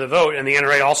 60% of the vote, and the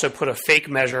NRA also put a fake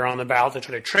measure on the ballot to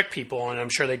try to trick people, and I'm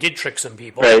sure they did trick some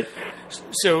people. Right.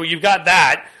 So you've got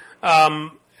that. So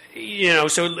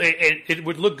it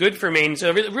would look good for Maine.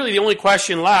 So really the only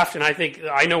question left, and I think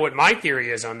I know what my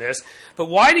theory is on this, but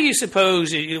why do you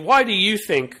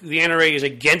think the NRA is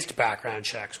against background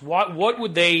checks? Why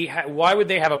would they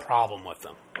have a problem with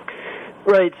them?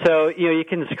 Right. So, you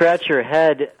can scratch your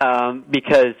head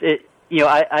because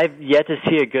I've yet to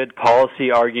see a good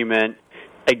policy argument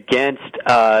against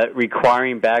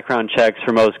requiring background checks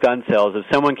for most gun sales. If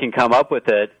someone can come up with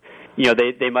it,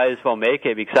 they might as well make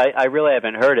it, because I really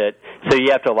haven't heard it. So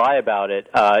you have to lie about it,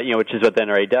 which is what the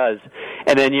NRA does.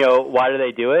 And then, why do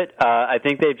they do it? I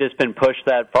think they've just been pushed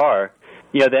that far.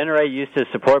 The NRA used to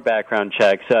support background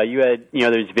checks.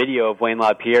 There's video of Wayne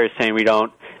LaPierre saying we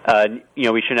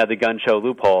shouldn't have the gun show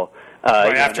loophole.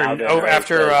 Right,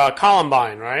 after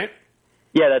Columbine, right?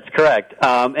 Yeah, that's correct.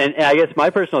 And I guess my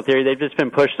personal theory, they've just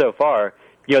been pushed so far.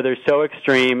 They're so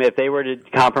extreme. If they were to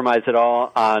compromise at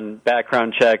all on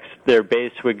background checks, their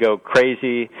base would go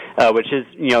crazy, which is,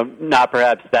 not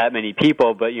perhaps that many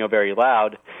people, but, very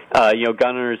loud. Gun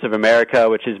Owners of America,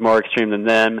 which is more extreme than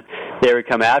them, they would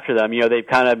come after them. They've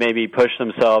kind of maybe pushed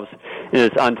themselves in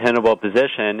this untenable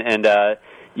position, and,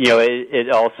 it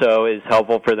also is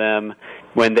helpful for them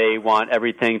when they want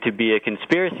everything to be a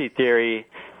conspiracy theory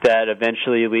that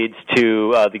eventually leads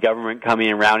to the government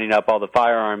coming and rounding up all the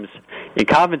firearms and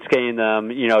confiscating them.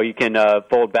 You can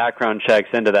fold background checks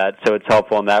into that, so it's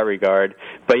helpful in that regard.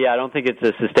 But, yeah, I don't think it's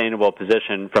a sustainable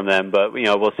position from them, but,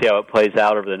 we'll see how it plays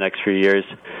out over the next few years.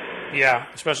 Yeah,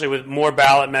 especially with more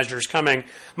ballot measures coming.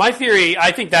 My theory,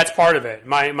 I think that's part of it.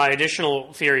 My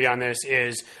additional theory on this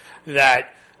is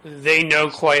that they know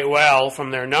quite well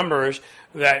from their numbers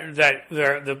that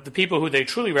the people who they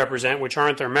truly represent, which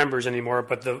aren't their members anymore,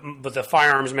 but the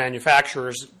firearms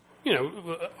manufacturers,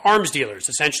 arms dealers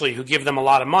essentially, who give them a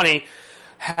lot of money,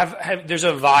 there's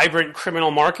a vibrant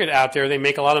criminal market out there they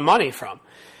make a lot of money from.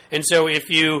 And so if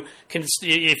you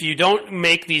don't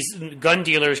make these gun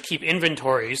dealers keep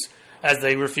inventories, as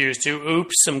they refuse to,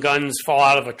 oops, some guns fall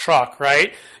out of a truck,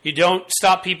 right? You don't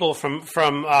stop people from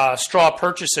straw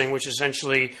purchasing, which is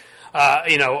essentially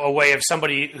a way of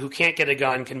somebody who can't get a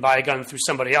gun can buy a gun through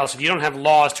somebody else. If you don't have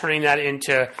laws turning that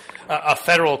into a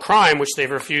federal crime, which they've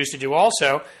refused to do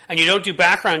also, and you don't do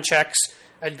background checks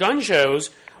at gun shows,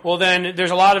 well, then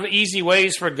there's a lot of easy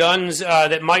ways for guns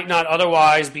that might not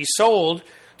otherwise be sold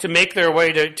to make their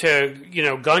way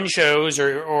to gun shows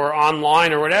or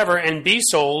online or whatever and be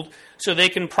sold, so they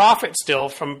can profit still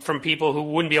from people who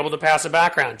wouldn't be able to pass a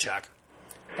background check.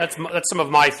 That's some of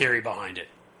my theory behind it.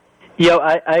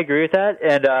 I agree with that.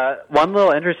 And one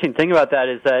little interesting thing about that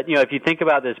is that, if you think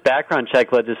about this background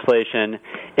check legislation,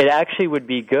 it actually would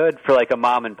be good for like a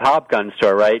mom and pop gun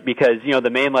store, right? Because, the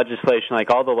main legislation, like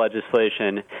all the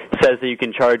legislation, says that you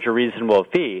can charge a reasonable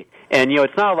fee. And,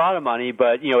 it's not a lot of money,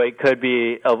 but, it could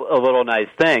be a little nice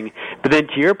thing. But then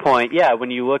to your point,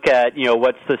 when you look at,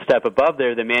 what's the step above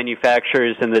there, the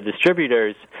manufacturers and the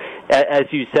distributors, as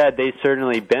you said, they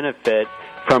certainly benefit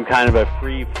from kind of a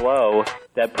free flow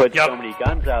that puts so many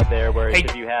guns out there, whereas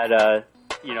if you had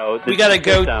we gotta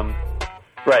go.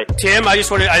 Right, Tim. I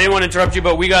didn't want to interrupt you,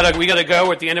 but we gotta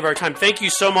go at the end of our time. Thank you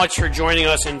so much for joining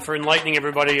us and for enlightening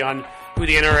everybody on who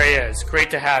the NRA is. Great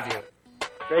to have you.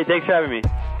 Great, thanks for having me.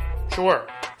 Sure.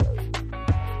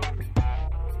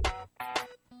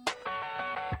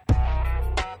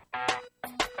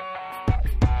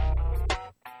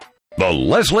 The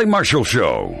Leslie Marshall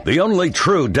Show, the only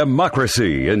true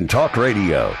democracy in talk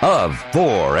radio, of,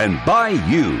 for, and by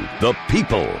you, the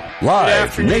people.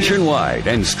 Live nationwide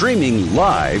and streaming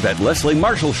live at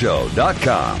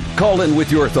lesliemarshallshow.com. Call in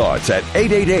with your thoughts at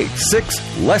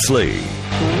 888-6-LESLIE.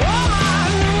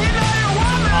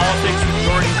 Politics with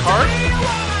Jordan Karp.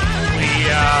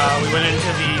 We went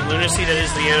into the lunacy that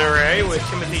is the NRA with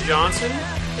Timothy Johnson.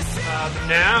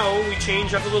 Now we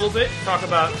change up a little bit, talk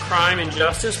about crime and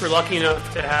justice. We're lucky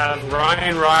enough to have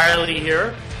Ryan Reilly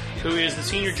here, who is the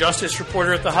senior justice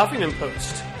reporter at the Huffington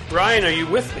Post. Ryan, are you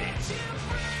with me? Thanks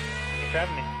for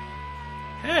having me.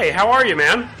 Hey, how are you,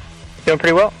 man? Doing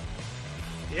pretty well.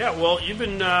 Yeah, well,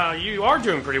 you are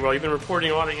doing pretty well. You've been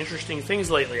reporting a lot of interesting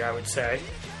things lately, I would say.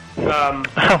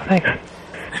 Thanks.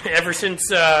 Ever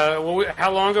since,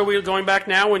 how long ago are we going back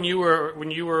now? When you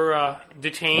were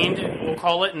detained, we'll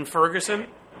call it, in Ferguson.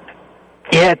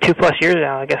 Yeah, 2+ years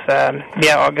now. I guess.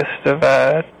 August of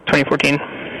 2014.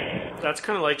 That's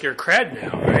kind of like your cred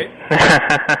now, right?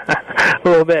 A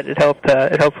little bit. It helped.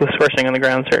 It helped with sourcing on the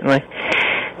ground, certainly.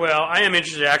 Well, I am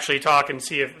interested to actually talk and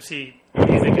see what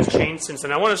you think has changed since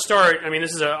then. I want to start. I mean,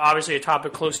 this is obviously a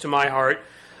topic close to my heart.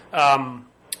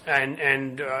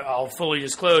 And I'll fully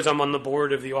disclose I'm on the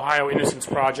board of the Ohio Innocence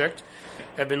Project.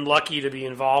 I've been lucky to be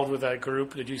involved with that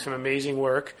group to do some amazing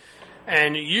work.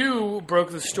 And you broke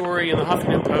the story in the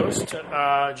Huffington Post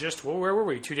where were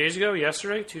we? 2 days ago?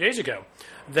 Yesterday? 2 days ago.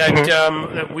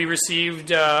 That we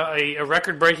received a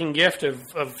record-breaking gift of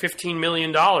 $15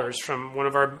 million from one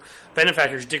of our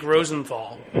benefactors, Dick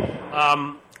Rosenthal.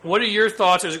 What are your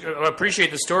thoughts? I appreciate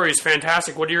the story. It's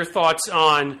fantastic. What are your thoughts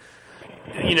on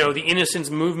the innocence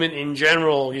movement in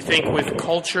general? You think with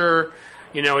culture,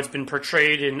 it's been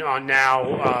portrayed on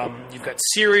now, you've got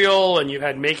Serial and you've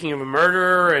had Making of a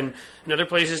Murderer and in other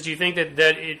places. Do you think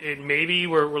that it maybe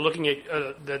we're looking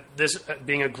at that this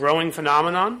being a growing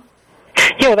phenomenon?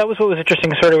 Yeah, well, that was what was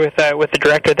interesting sort of with the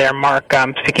director there, Mark,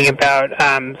 speaking about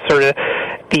sort of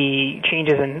the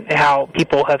changes in how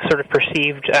people have sort of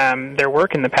perceived their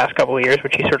work in the past couple of years,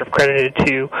 which he sort of credited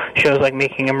to shows like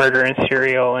Making a Murderer and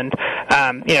Serial, and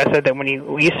said that when he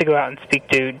used to go out and speak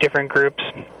to different groups,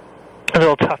 a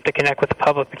little tough to connect with the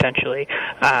public potentially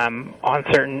on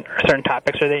certain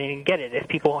topics, or they didn't get it. If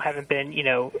people haven't been,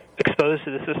 exposed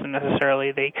to the system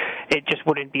necessarily, it just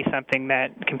wouldn't be something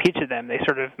that competes with them. They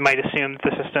sort of might assume that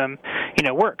the system,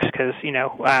 works because,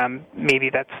 maybe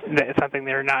that's something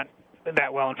they're not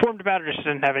that well informed about, or just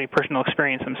doesn't have any personal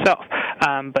experience himself.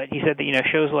 But he said that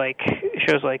shows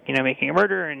like Making a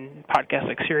Murder and podcasts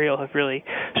like Serial have really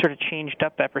sort of changed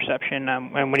up that perception.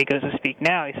 And when he goes to speak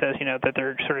now, he says that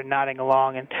they're sort of nodding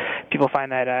along, and people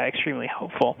find that extremely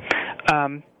helpful.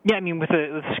 With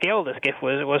the scale of this gift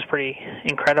was pretty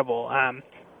incredible.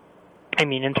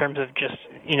 In terms of just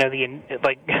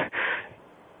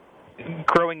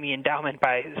growing the endowment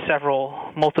by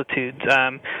several multitudes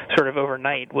sort of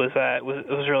overnight was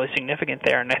really significant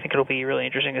there, and I think it'll be really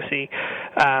interesting to see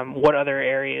what other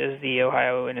areas the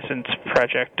Ohio Innocence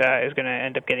Project is going to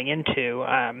end up getting into.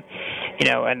 And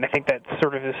I think that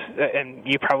sort of is, and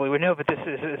you probably would know, but this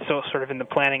is still sort of in the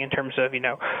planning in terms of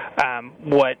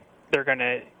what they're going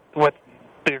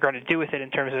to do with it in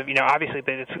terms of, obviously,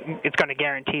 but it's going to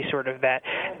guarantee sort of that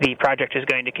the project is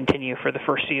going to continue for the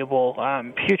foreseeable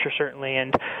future, certainly,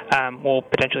 and will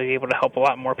potentially be able to help a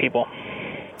lot more people.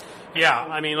 Yeah,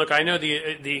 look, I know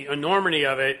the enormity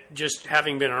of it, just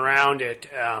having been around it.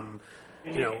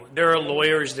 There are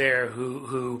lawyers there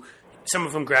who some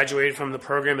of them graduated from the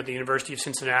program at the University of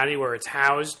Cincinnati where it's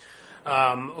housed.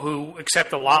 who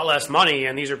accept a lot less money,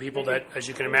 and these are people that, as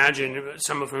you can imagine,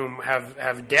 some of whom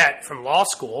have debt from law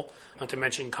school, not to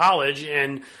mention college,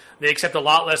 and they accept a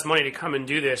lot less money to come and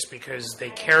do this because they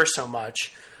care so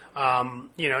much.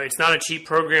 It's not a cheap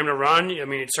program to run. I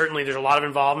mean, certainly there's a lot of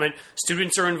involvement.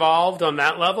 Students are involved on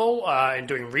that level and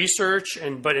doing research,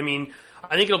 but I mean,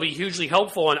 I think it'll be hugely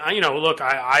helpful. And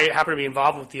I happen to be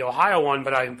involved with the Ohio one,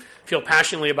 but I feel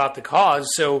passionately about the cause.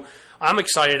 So I'm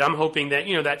excited. I'm hoping that,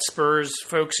 that spurs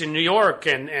folks in New York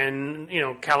and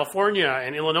California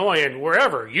and Illinois and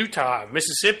wherever, Utah,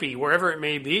 Mississippi, wherever it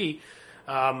may be,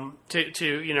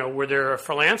 where there are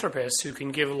philanthropists who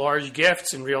can give large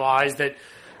gifts and realize that,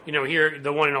 here,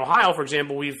 the one in Ohio, for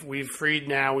example, we've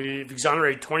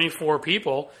exonerated 24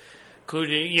 people,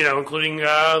 including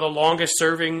the longest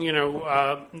serving,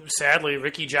 sadly,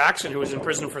 Ricky Jackson, who was in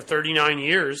prison for 39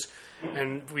 years.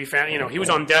 And we found, he was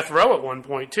on death row at one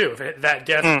point, too. If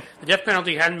the death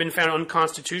penalty hadn't been found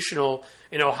unconstitutional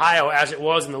in Ohio as it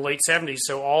was in the late 70s,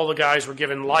 so all the guys were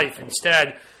given life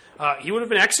instead, he would have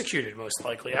been executed, most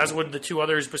likely, as would the two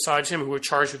others besides him who were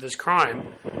charged with this crime.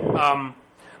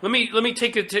 Let me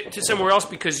take it to somewhere else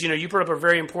because, you brought up a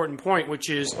very important point,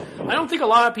 which is I don't think a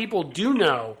lot of people do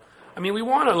know. I mean, we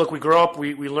grow up,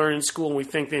 we learn in school, and we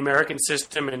think the American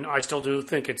system, and I still do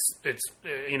think it's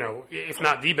if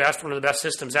not the best, one of the best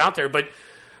systems out there. But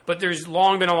there's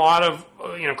long been a lot of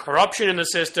corruption in the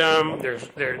system.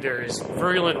 There is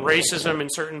virulent racism in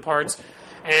certain parts,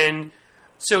 and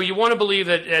so you want to believe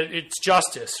that it's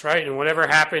justice, right? And whatever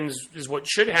happens is what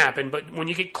should happen. But when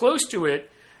you get close to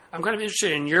it, I'm kind of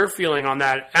interested in your feeling on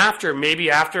that. After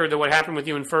what happened with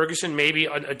you in Ferguson, maybe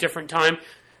a different time,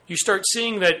 you start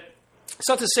seeing that. It's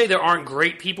not to say there aren't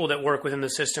great people that work within the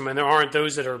system, and there aren't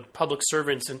those that are public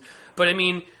servants. But I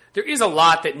mean, there is a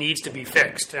lot that needs to be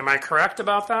fixed. Am I correct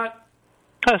about that?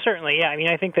 Oh, certainly, yeah. I mean,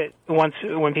 I think that when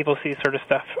people see sort of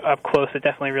stuff up close, it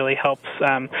definitely really helps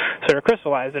sort of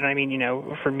crystallize it. I mean,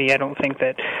 for me, I don't think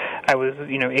that I was,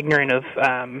 ignorant of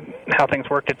how things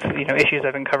worked. It's, issues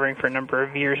I've been covering for a number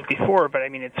of years before, but I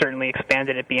mean, it certainly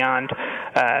expanded it beyond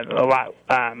a lot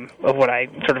of what I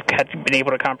sort of had been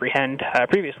able to comprehend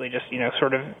previously, just,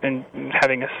 sort of in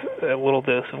having a little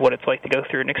dose of what it's like to go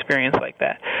through an experience like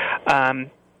that.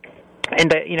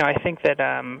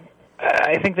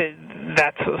 I think that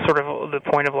that's sort of the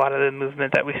point of a lot of the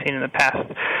movement that we've seen in the past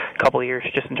couple of years,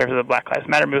 just in terms of the Black Lives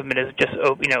Matter movement, is just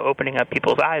opening up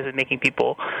people's eyes and making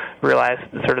people realize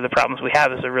sort of the problems we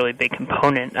have is a really big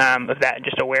component of that. And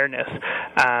just awareness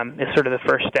is sort of the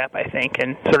first step, I think,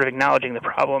 and sort of acknowledging the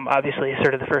problem, obviously, is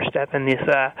sort of the first step in this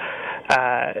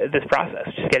process.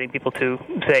 Just getting people to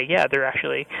say, yeah, there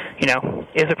actually,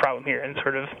 is a problem here, and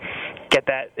sort of get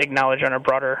that acknowledged on a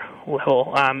broader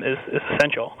level is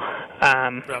essential.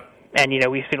 And,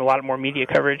 we've seen a lot more media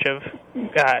coverage of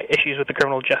issues with the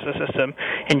criminal justice system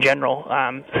in general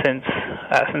since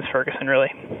Ferguson, really.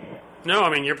 No, I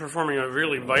mean, you're performing a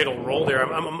really vital role there.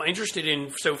 I'm interested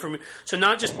in, so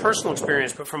not just personal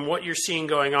experience, but from what you're seeing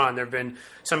going on. There have been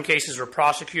some cases where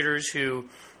prosecutors who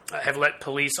have let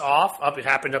police off, it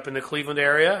happened up in the Cleveland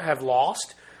area, have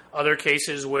lost. Other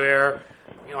cases where,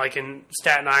 like in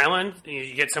Staten Island,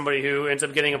 you get somebody who ends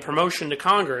up getting a promotion to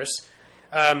Congress.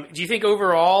 Do you think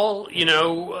overall,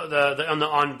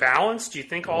 on balance, do you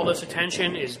think all this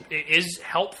attention is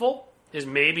helpful? Is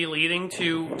maybe leading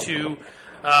to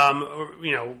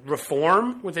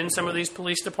reform within some of these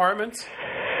police departments?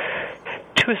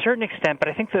 To a certain extent, but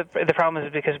I think the problem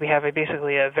is because we have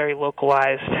basically a very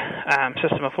localized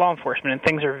system of law enforcement, and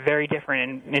things are very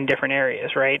different in different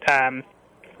areas, right?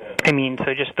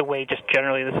 So just the way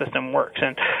generally the system works.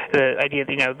 And the idea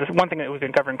that, the one thing that we've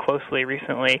been covering closely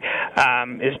recently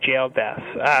is jail deaths.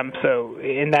 So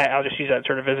in that, I'll just use that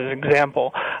sort of as an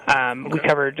example. We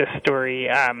covered this story.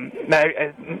 Some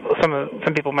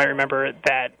people might remember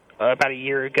that about a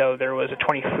year ago, there was a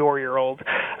 24-year-old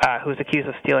who was accused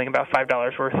of stealing about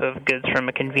 $5 worth of goods from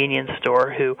a convenience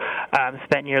store who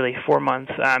spent nearly 4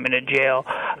 months in a jail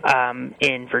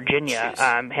in Virginia,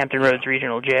 Hampton Roads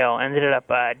Regional Jail, ended up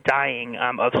dying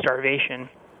of starvation.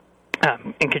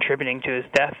 And contributing to his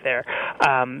death there.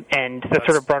 And that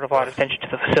sort of brought a lot of attention to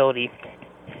the facility.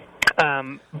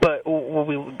 But what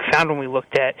we found when we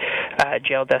looked at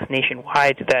jail deaths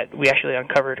nationwide, that we actually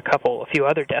uncovered a few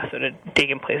other deaths that had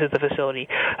taken place at the facility,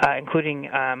 including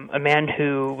a man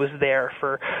who was there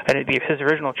his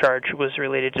original charge was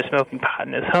related to smoking pot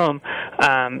in his home.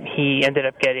 He ended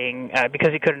up getting,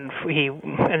 he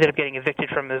ended up getting evicted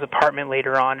from his apartment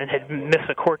later on and had missed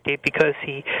a court date because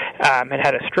he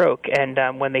had a stroke.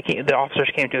 And when the officers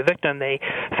came to evict him, they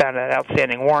found an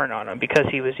outstanding warrant on him because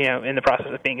he was, in the process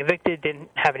of being evicted. didn't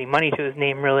have any money to his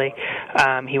name, really.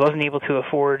 He wasn't able to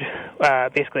afford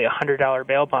basically $100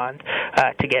 bail bond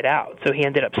to get out. So he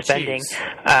ended up spending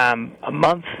a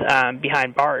month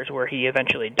behind bars where he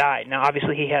eventually died. Now,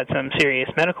 obviously, he had some serious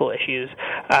medical issues,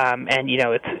 and,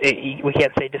 we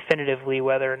can't say definitively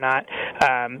whether or not,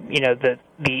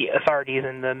 the authorities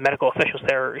and the medical officials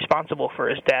there are responsible for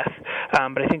his death.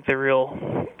 But I think the real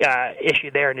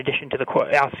issue there, in addition to the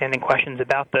outstanding questions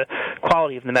about the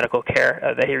quality of the medical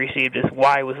care that he received, is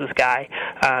why was this guy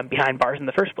behind bars in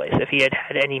the first place? If he had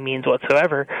any means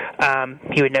whatsoever,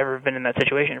 he would never have been in that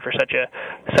situation for such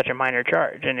a minor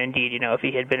charge. And indeed, if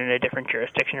he had been in a different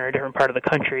jurisdiction or a different part of the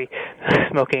country,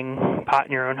 smoking pot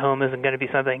in your own home isn't going to be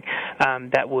something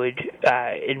that would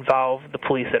involve the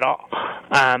police at all.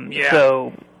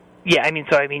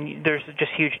 There's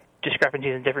just huge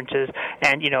discrepancies and differences,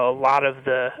 and a lot of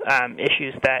the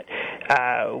issues that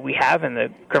we have in the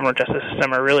criminal justice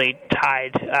system are really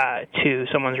tied to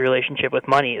someone's relationship with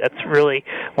money. That's really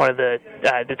one of the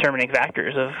determining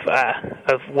factors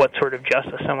of what sort of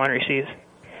justice someone receives.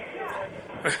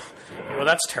 Well,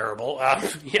 that's terrible. I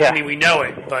mean, we know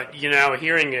it, but,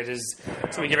 hearing it is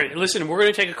something different. Listen, we're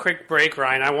going to take a quick break,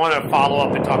 Ryan. I want to follow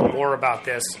up and talk more about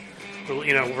this,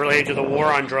 related to the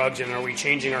war on drugs, and are we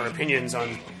changing our opinions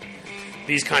on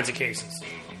these kinds of cases.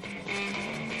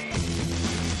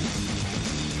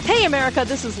 Hey, America,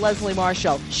 this is Leslie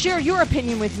Marshall. Share your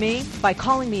opinion with me by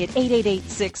calling me at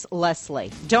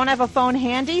 888-6-LESLIE. Don't have a phone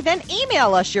handy? Then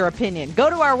email us your opinion.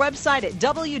 Go to our website at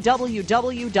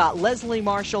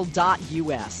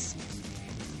www.lesliemarshall.us.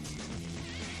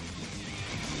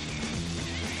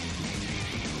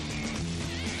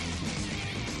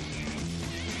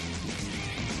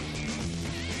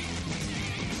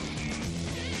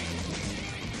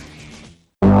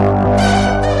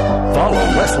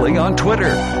 Leslie on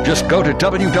Twitter. Just go to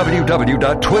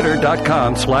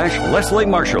www.twitter.com/Leslie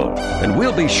Marshall, and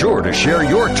we'll be sure to share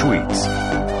your tweets.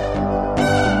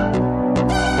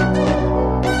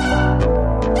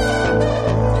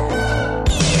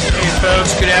 Hey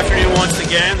folks, good afternoon once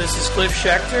again. This is Cliff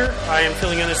Schecter. I am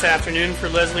filling in this afternoon for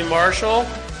Leslie Marshall,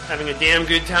 having a damn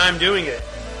good time doing it.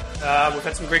 We've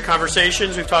had some great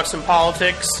conversations. We've talked some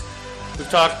politics. We've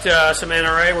talked some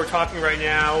NRA. We're talking right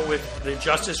now with the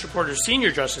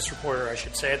senior justice reporter, I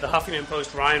should say, at the Huffington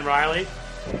Post, Ryan Reilly.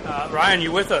 Ryan,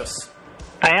 you with us?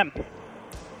 I am.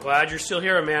 Glad you're still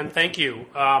here, man. Thank you.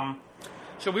 So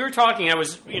we were talking,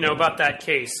 about that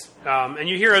case. And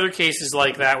you hear other cases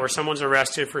like that where someone's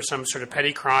arrested for some sort of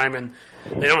petty crime and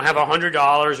they don't have $100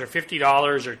 or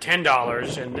 $50 or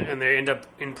 $10 and they end up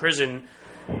in prison.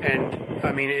 And,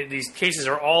 these cases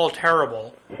are all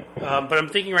terrible. But I'm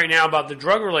thinking right now about the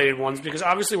drug-related ones because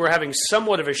obviously we're having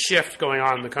somewhat of a shift going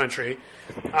on in the country.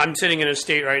 I'm sitting in a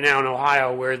state right now in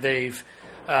Ohio where they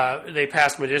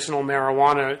passed medicinal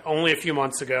marijuana only a few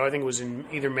months ago. I think it was in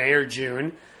either May or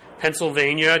June.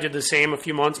 Pennsylvania did the same a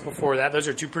few months before that. Those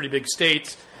are two pretty big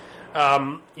states.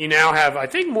 You now have, I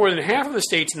think, more than half of the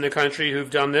states in the country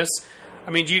who've done this.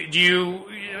 I mean, do you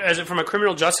from a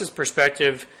criminal justice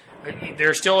perspective,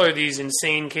 there still are these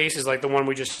insane cases like the one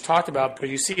we just talked about, but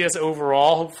you see us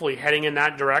overall hopefully heading in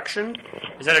that direction?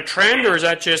 Is that a trend, or is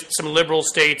that just some liberal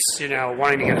states,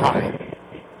 wanting to get high?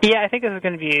 Yeah, I think this is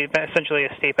going to be essentially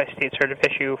a state-by-state sort of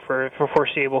issue for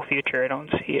foreseeable future. I don't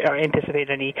anticipate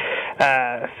any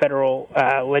federal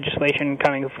legislation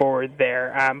coming forward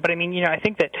there. But I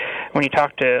think that when you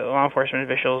talk to law enforcement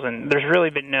officials, and there's really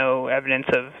been no evidence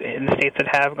in the states that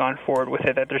have gone forward with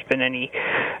it, that there's been any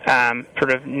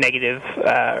sort of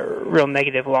real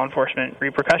negative law enforcement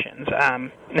repercussions.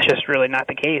 It's just really not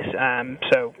the case.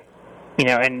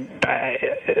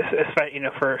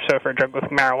 For a drug like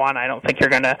marijuana, I don't think you're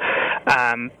going to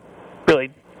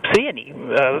really see any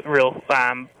real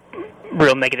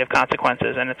negative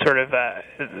consequences, and it's sort of a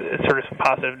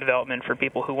positive development for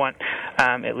people who want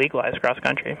it legalized across the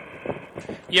country.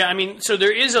 Yeah, so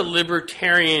there is a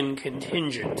libertarian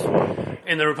contingent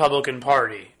in the Republican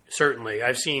Party. Certainly,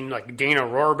 I've seen like Dana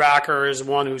Rohrabacher is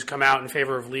one who's come out in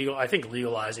favor of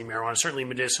legalizing marijuana, certainly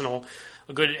medicinal.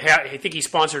 I think he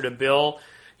sponsored a bill.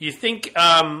 You think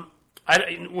one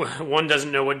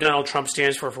doesn't know what Donald Trump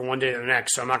stands for one day to the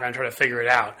next, so I'm not going to try to figure it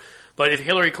out. But if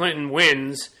Hillary Clinton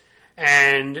wins,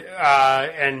 and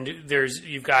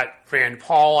you've got Rand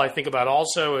Paul, I think about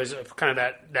also as kind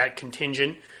of that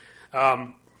contingent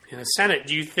in the Senate.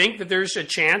 Do you think that there's a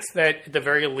chance that at the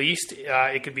very least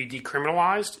it could be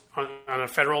decriminalized on a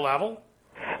federal level?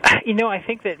 I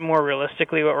think that more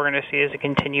realistically what we're going to see is a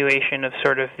continuation of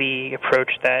sort of the approach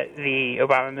that the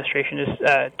Obama administration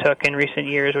took in recent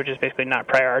years, which is basically not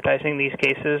prioritizing these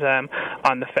cases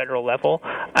on the federal level.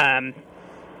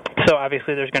 So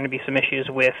obviously, there's going to be some issues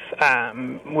with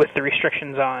the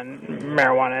restrictions on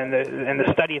marijuana and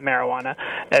the study of marijuana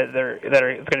that are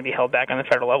going to be held back on the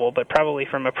federal level. But probably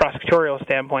from a prosecutorial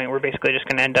standpoint, we're basically just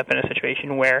going to end up in a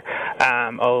situation where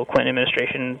Clinton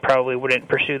administration probably wouldn't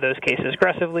pursue those cases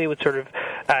aggressively. Would sort of,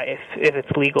 if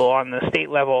it's legal on the state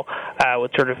level,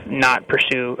 would sort of not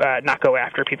go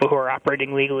after people who are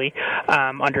operating legally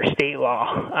under state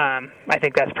law. I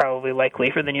think that's probably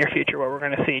likely for the near future what we're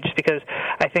going to see, just because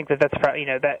I think that's probably,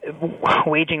 that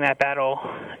waging that battle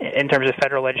in terms of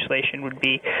federal legislation would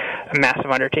be a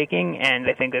massive undertaking, and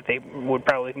I think that they would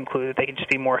probably conclude that they can just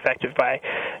be more effective by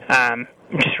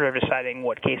just sort of deciding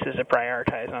what cases to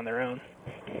prioritize on their own.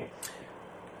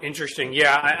 Interesting.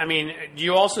 Yeah, I mean, do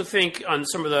you also think on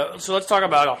some of the... So let's talk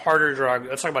about a harder drug.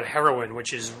 Let's talk about heroin,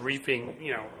 which is reaping,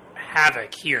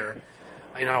 havoc here.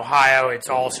 In Ohio, it's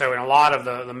also in a lot of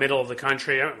the middle of the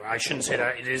country. I shouldn't say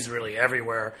that. It is really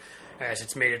everywhere as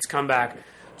it's made its comeback.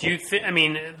 Do you think... I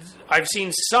mean, I've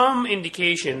seen some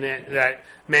indication that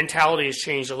mentality has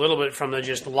changed a little bit from the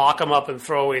just lock them up and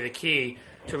throw away the key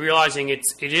to realizing it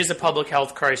is a public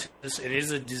health crisis. It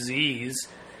is a disease.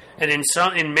 And in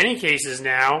many cases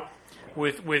now,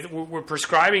 we're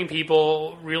prescribing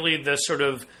people really the sort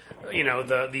of,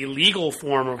 the legal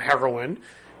form of heroin,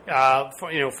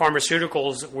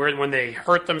 pharmaceuticals when they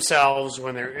hurt themselves,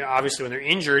 when they're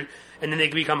injured, and then they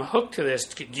become hooked to this.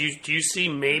 Do you see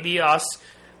maybe us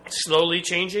slowly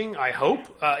changing, I hope,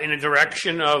 in a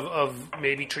direction of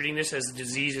maybe treating this as a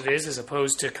disease it is, as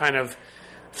opposed to kind of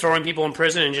throwing people in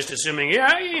prison and just assuming,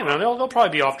 they'll probably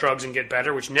be off drugs and get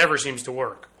better, which never seems to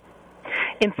work.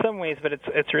 In some ways, but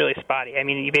it's really spotty. I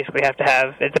mean, you basically have to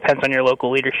have, it depends on your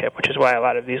local leadership, which is why a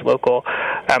lot of these local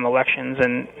elections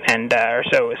and are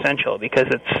so essential, because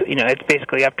it's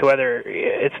basically up to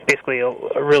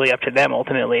really up to them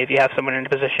ultimately. If you have someone in a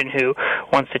position who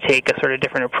wants to take a sort of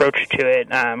different approach to it,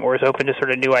 or is open to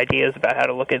sort of new ideas about how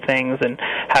to look at things and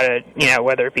how to,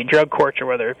 whether it be drug courts or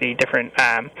whether it be different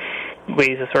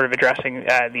ways of sort of addressing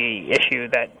the issue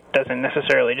that doesn't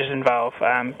necessarily just involve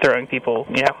throwing people,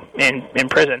 in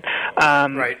prison.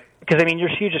 Right. Because, I mean,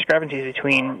 there's huge discrepancies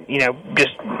between, just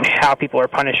how people are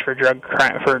punished for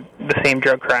for the same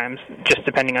drug crimes, just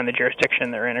depending on the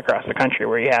jurisdiction they're in across the country,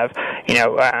 where you have,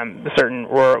 certain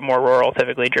more rural,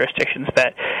 typically, jurisdictions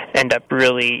that end up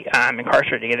really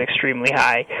incarcerating at extremely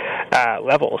high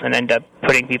levels and end up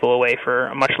putting people away for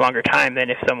a much longer time than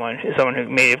if someone who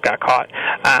may have got caught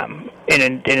in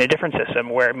a different system,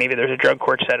 where maybe there's a drug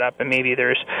court set up and maybe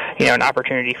there's, an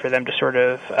opportunity for them to sort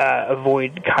of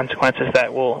avoid consequences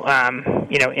that will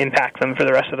impact them for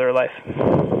the rest of their life.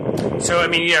 So, I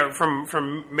mean, from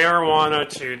marijuana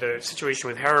to the situation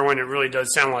with heroin, it really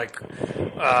does sound like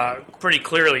pretty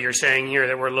clearly you're saying here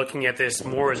that we're looking at this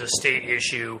more as a state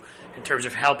issue in terms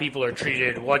of how people are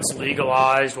treated, what's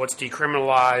legalized, what's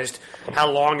decriminalized, how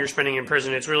long you're spending in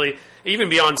prison. It's really, even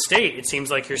beyond state, it seems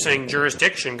like you're saying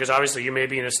jurisdiction, because obviously you may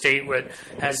be in a state that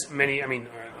has many,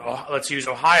 let's use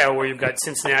Ohio, where you've got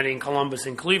Cincinnati and Columbus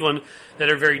and Cleveland that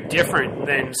are very different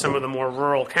than some of the more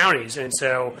rural counties. And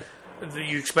so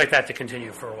you expect that to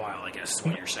continue for a while, I guess, is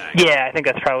what you're saying. Yeah, I think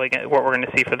that's probably what we're going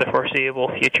to see for the foreseeable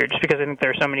future, just because I think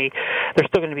there's still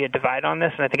going to be a divide on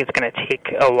this, and I think it's going to take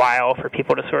a while for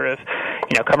people to sort of,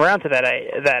 come around to that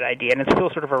idea. And it's still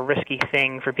sort of a risky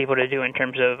thing for people to do in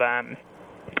terms of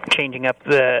changing up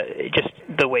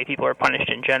the way people are punished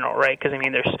in general, right? Because, I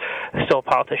mean, there's still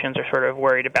politicians are sort of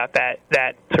worried about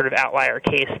that sort of outlier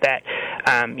case that,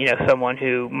 someone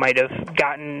who might have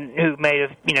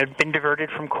been diverted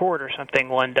from court or something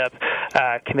will end up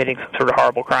committing some sort of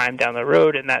horrible crime down the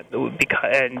road, and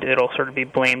and it'll sort of be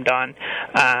blamed on,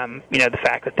 the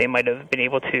fact that they might have been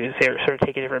able to sort of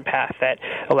take a different path that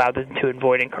allowed them to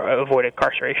avoid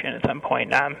incarceration at some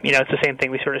point. It's the same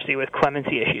thing we sort of see with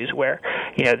clemency issues, where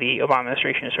the Obama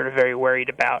administration is sort of very worried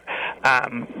about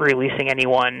releasing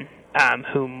anyone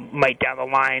who might down the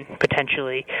line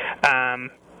potentially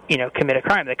commit a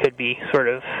crime that could be sort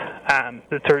of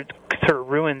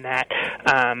ruin that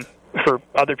for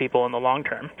other people in the long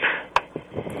term.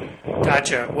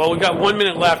 Gotcha. Well, we've got 1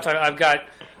 minute left. I've got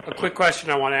a quick question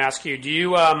I want to ask you. Do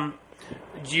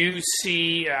you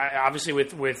see, obviously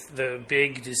with the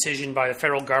big decision by the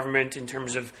federal government in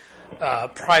terms of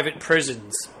private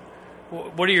prisons,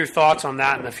 what are your thoughts on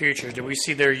that in the future? Do we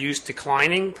see their use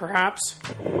declining, perhaps?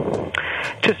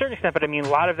 To a certain extent, but I mean, a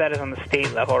lot of that is on the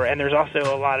state level, right? And there's also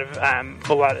a lot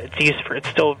it's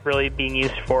still really being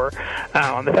used for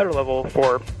on the federal level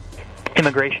for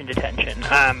immigration detention.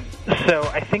 So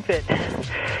I think that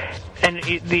And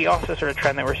the also sort of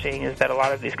trend that we're seeing is that a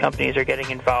lot of these companies are getting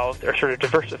involved, or sort of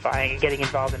diversifying and getting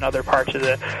involved in other parts of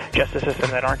the justice system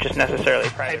that aren't just necessarily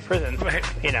private prisons.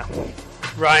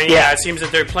 Ryan, yeah, it seems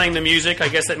that they're playing the music. I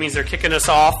guess that means they're kicking us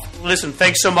off. Listen,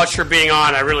 thanks so much for being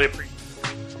on. I really appreciate it.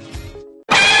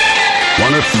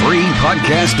 Want a free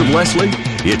podcast of Leslie?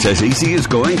 It's as easy as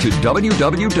going to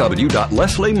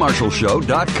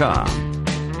www.lesliemarshallshow.com.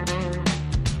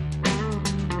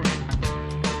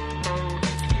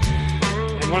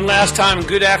 One last time,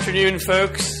 good afternoon,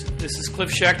 folks. This is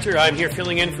Cliff Schecter. I'm here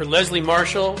filling in for Leslie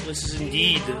Marshall. This is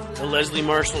indeed the Leslie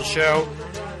Marshall Show.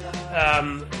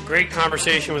 Great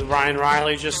conversation with Ryan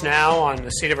Reilly just now on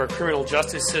the state of our criminal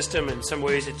justice system. In some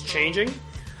ways, it's changing.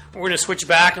 We're going to switch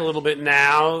back a little bit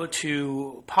now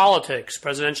to politics,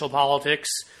 presidential politics,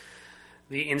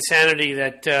 the insanity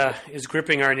that is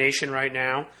gripping our nation right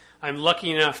now. I'm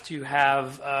lucky enough to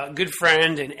have a good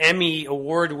friend and Emmy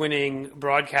award-winning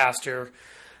broadcaster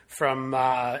from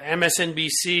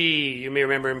MSNBC. You may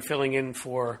remember him filling in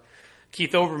for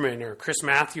Keith Olbermann or Chris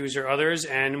Matthews or others,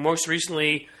 and most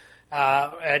recently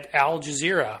at Al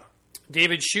Jazeera.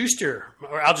 David Shuster,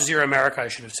 or Al Jazeera America, I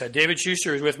should have said. David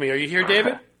Shuster is with me. Are you here,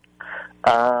 David?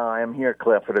 I am here,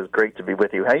 Cliff. It is great to be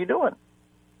with you. How you doing?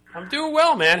 I'm doing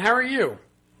well, man. How are you?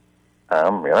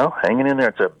 Hanging in there.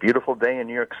 It's a beautiful day in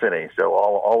New York City, so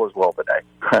all is well today.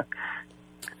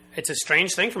 It's a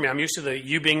strange thing for me. I'm used to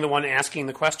you being the one asking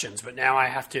the questions, but now I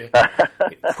have to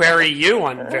query you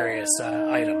on various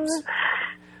items.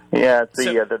 Yeah,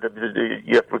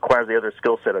 it requires the other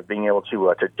skill set of being able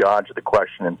to dodge the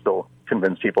question and still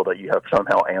convince people that you have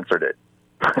somehow answered it.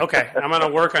 Okay, I'm going to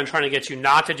work on trying to get you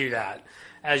not to do that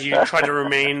as you try to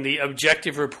remain the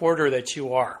objective reporter that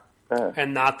you are,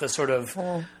 and not the sort of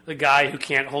the guy who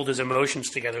can't hold his emotions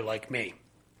together like me.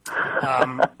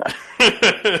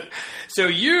 So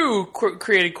you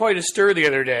created quite a stir the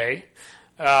other day.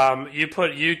 You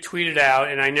tweeted out,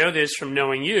 and I know this from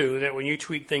knowing you, that when you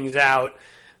tweet things out,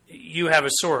 you have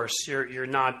a source. You're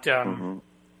not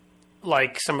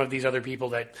like some of these other people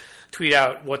that tweet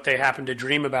out what they happen to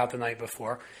dream about the night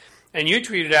before. And you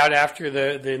tweeted out after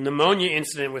the pneumonia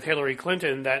incident with Hillary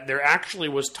Clinton that there actually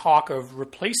was talk of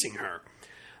replacing her.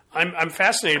 I'm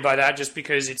fascinated by that just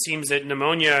because it seems that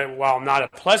pneumonia, while not a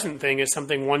pleasant thing, is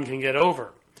something one can get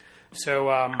over. So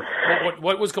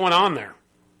what was going on there?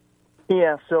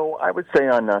 Yeah, so I would say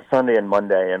on Sunday and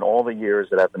Monday, and all the years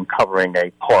that I've been covering a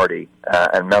party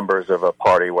and members of a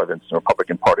party, whether it's the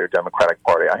Republican Party or Democratic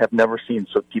Party, I have never seen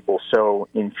people so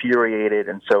infuriated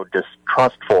and so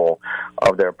distrustful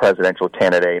of their presidential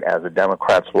candidate as the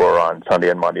Democrats were on Sunday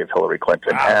and Monday of Hillary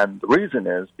Clinton. Wow. And the reason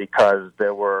is because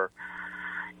there were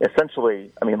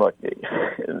essentially, look,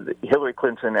 Hillary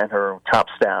Clinton and her top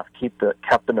staff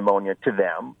kept the pneumonia to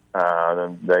them.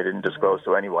 They didn't disclose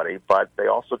to anybody, but they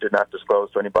also did not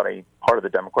disclose to anybody part of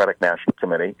the Democratic National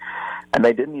Committee. And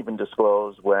they didn't even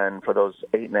disclose for those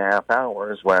 8.5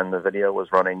 hours when the video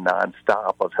was running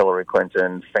nonstop of Hillary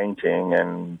Clinton fainting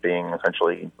and being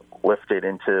essentially lifted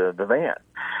into the van.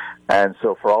 And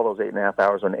so for all those 8.5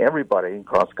 hours when everybody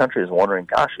across the country is wondering,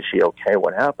 gosh, is she okay?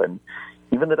 What happened?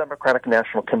 Even the Democratic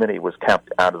National Committee was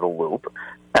kept out of the loop.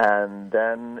 And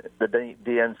then the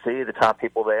DNC, the top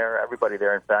people there, everybody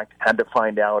there, in fact, had to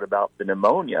find out about the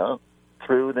pneumonia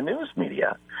through the news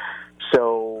media.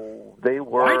 So they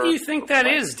were... Why do you think that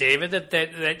is, David,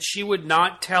 that she would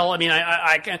not tell?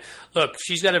 I can look,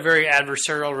 she's got a very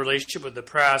adversarial relationship with the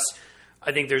press.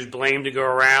 I think there's blame to go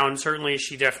around. Certainly,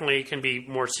 she definitely can be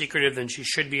more secretive than she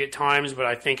should be at times, but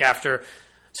I think after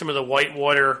some of the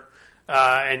whitewater...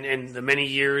 and the many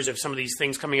years of some of these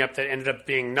things coming up that ended up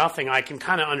being nothing, I can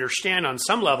kind of understand on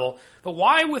some level. But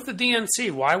why with the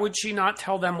DNC? Why would she not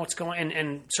tell them what's going on?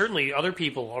 And certainly other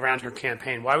people around her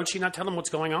campaign, why would she not tell them what's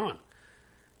going on?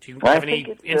 Do you have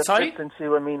any insight?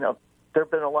 There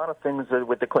have been a lot of things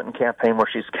with the Clinton campaign where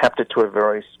she's kept it to a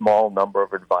very small number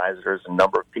of advisors and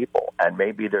number of people. And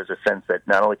maybe there's a sense that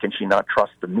not only can she not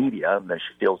trust the media, that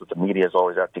she feels that the media is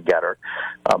always out to get her,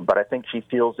 but I think she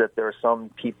feels that there are some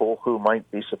people who might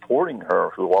be supporting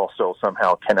her who also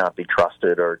somehow cannot be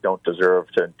trusted or don't deserve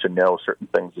to know certain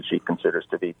things that she considers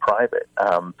to be private.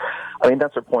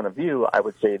 That's her point of view. I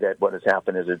would say that what has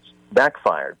happened is it's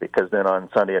backfired, because then on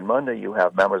Sunday and Monday you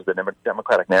have members of the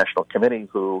Democratic National Committee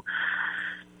who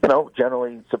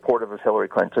generally supportive of Hillary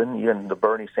Clinton. Even the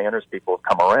Bernie Sanders people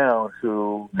have come around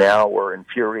who now were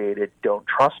infuriated, don't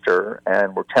trust her,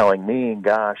 and were telling me,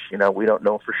 gosh, we don't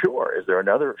know for sure. Is there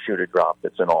another shoe to drop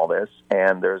that's in all this?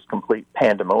 And there's complete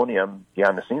pandemonium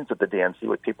behind the scenes at the DNC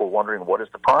with people wondering, what is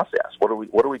the process? What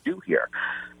do we do here?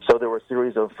 So there were a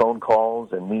series of phone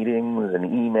calls and meetings and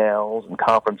emails and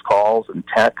conference calls and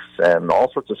texts and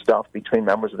all sorts of stuff between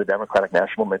members of the Democratic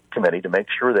National Committee to make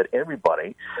sure that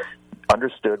everybody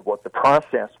understood what the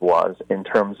process was in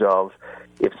terms of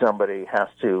if somebody has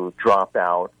to drop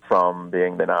out from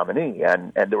being the nominee.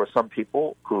 And there were some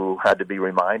people who had to be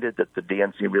reminded that the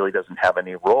DNC really doesn't have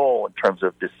any role in terms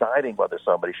of deciding whether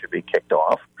somebody should be kicked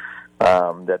off,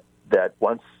 that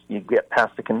once you get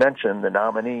past the convention, the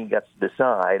nominee gets to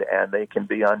decide, and they can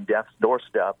be on death's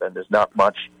doorstep, and there's not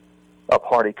much a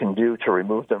party can do to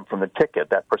remove them from the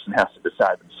ticket. That person has to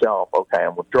decide themselves, okay,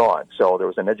 I'm withdrawing. So there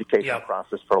was an education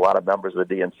process for a lot of members of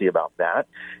the DNC about that.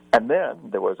 And then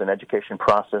there was an education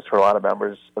process for a lot of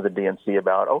members of the DNC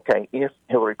about, okay, if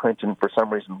Hillary Clinton for some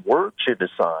reason were to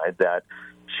decide that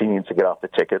she needs to get off the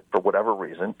ticket for whatever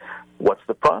reason, what's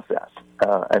the process?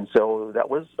 And so that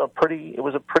was a pretty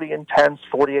intense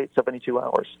 48, 72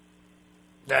 hours.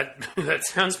 That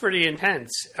sounds pretty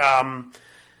intense. I'm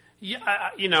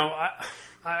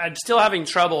still having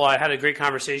trouble. I had a great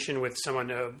conversation with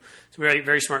someone, a very,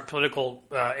 very smart political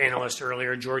analyst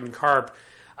earlier, Jordan Karp.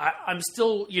 I'm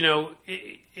still,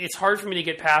 it's hard for me to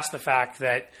get past the fact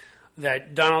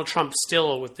that Donald Trump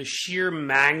still, with the sheer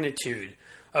magnitude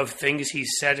of things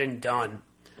he's said and done.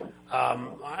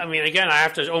 Again, I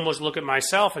have to almost look at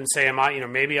myself and say,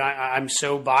 maybe I'm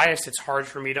so biased it's hard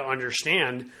for me to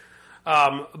understand.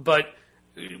 But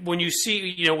when you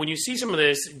see some of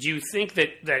this, do you think that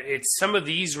it's some of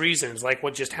these reasons, like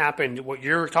what just happened, what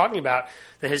you're talking about,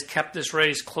 that has kept this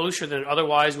race closer than it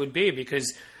otherwise would be?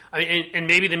 Because, and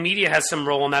maybe the media has some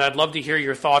role in that. I'd love to hear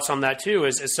your thoughts on that too,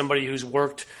 as somebody who's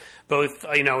worked both,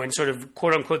 in sort of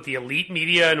quote unquote the elite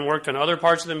media and worked on other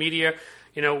parts of the media.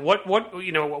 What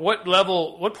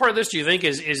level, what part of this do you think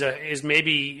is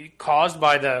maybe caused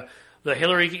by the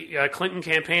Hillary Clinton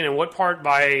campaign, and what part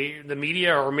by the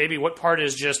media, or maybe what part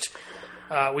is just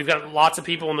we've got lots of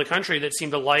people in the country that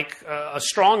seem to like a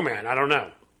strong man? I don't know.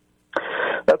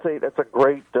 That's a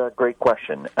great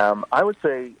question. I would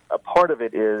say a part of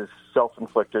it is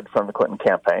self-inflicted from the Clinton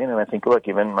campaign, and I think, look,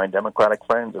 even my Democratic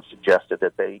friends have suggested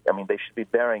that they should be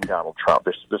burying Donald Trump.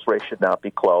 This race should not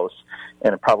be close,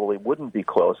 and it probably wouldn't be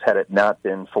close had it not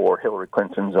been for Hillary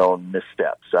Clinton's own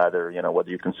missteps. Either, whether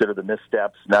you consider the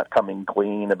missteps not coming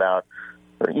clean about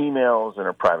her emails and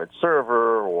her private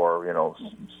server, or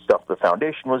stuff the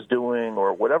foundation was doing,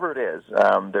 or whatever it is.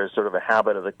 There's sort of a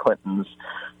habit of the Clintons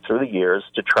through the years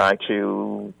to try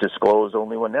to disclose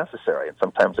only when necessary, and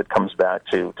sometimes it comes back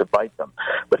to bite them.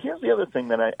 But here's the other thing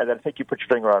that I think you put your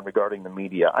finger on regarding the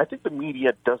media. I think the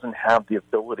media doesn't have the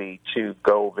ability to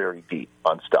go very deep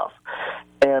on stuff.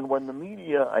 And when the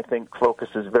media, I think,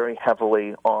 focuses very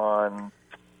heavily on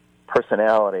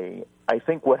personality, I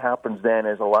think what happens then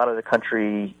is a lot of the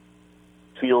country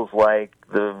feels like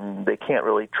they can't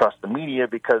really trust the media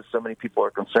because so many people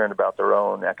are concerned about their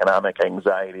own economic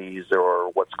anxieties or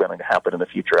what's going to happen in the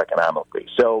future economically.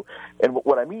 So, and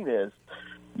what I mean is,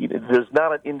 there's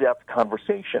not an in-depth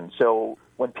conversation. So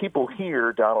when people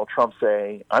hear Donald Trump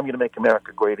say, I'm going to make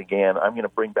America great again, I'm going to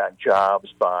bring back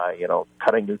jobs by,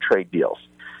 cutting new trade deals,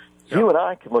 you and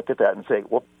I can look at that and say,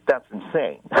 well, that's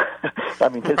insane.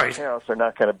 His tariffs are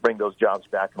not going to bring those jobs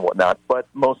back and whatnot. But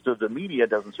most of the media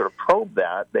doesn't sort of probe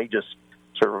that. They just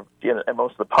sort of, and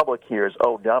most of the public hears,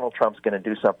 oh, Donald Trump's going to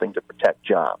do something to protect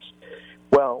jobs.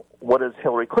 Well, what is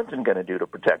Hillary Clinton going to do to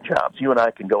protect jobs? You and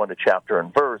I can go into chapter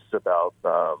and verse about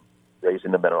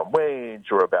raising the minimum wage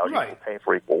or about equal pay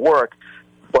for equal work,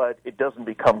 but it doesn't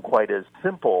become quite as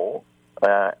simple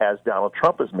as Donald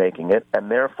Trump is making it, and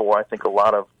therefore I think a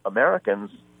lot of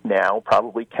Americans now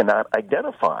probably cannot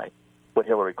identify what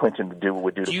Hillary Clinton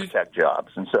would do to protect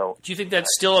jobs. And so, do you think that's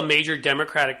still a major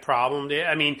Democratic problem?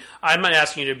 I mean, I'm not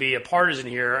asking you to be a partisan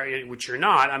here, which you're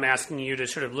not. I'm asking you to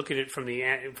sort of look at it from the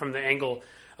angle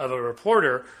of a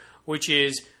reporter, which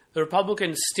is the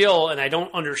Republicans still, and I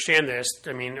don't understand this.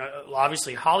 I mean,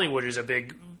 obviously Hollywood is a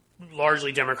big,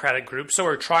 largely Democratic group. So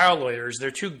are trial lawyers.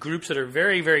 They're two groups that are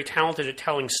very, very talented at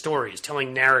telling stories,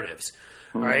 telling narratives,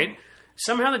 right?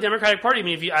 Somehow the Democratic Party,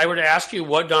 if I were to ask you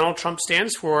what Donald Trump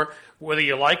stands for, whether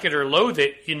you like it or loathe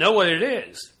it, you know what it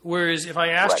is. Whereas if I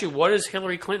asked you what is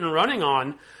Hillary Clinton running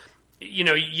on,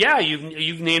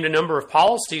 you've named a number of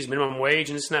policies, minimum wage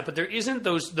and this and that, but there isn't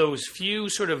those few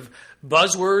sort of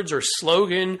buzzwords or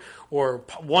slogan or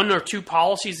one or two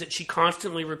policies that she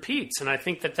constantly repeats. And I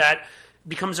think that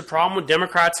becomes a problem with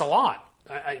Democrats a lot.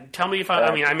 Tell me if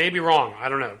I mean, I may be wrong. I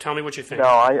don't know. Tell me what you think. No,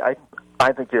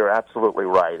 I think you're absolutely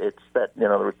right. It's that, the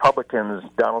Republicans,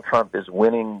 Donald Trump is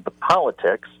winning the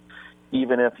politics,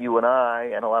 even if you and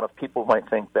I and a lot of people might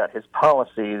think that his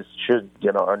policies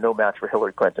are no match for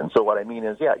Hillary Clinton. So what I mean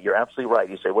is, yeah, you're absolutely right.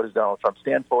 You say, what does Donald Trump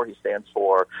stand for? He stands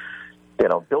for,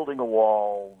 building a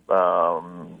wall,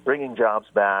 bringing jobs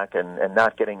back, and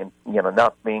not getting,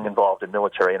 not being involved in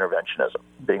military interventionism,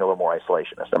 being a little more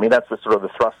isolationist. I mean, that's the sort of the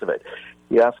thrust of it.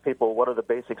 You ask people, what are the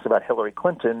basics about Hillary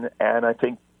Clinton? And I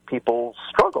think people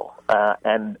struggle.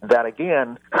 And that,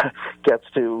 again, gets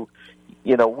to,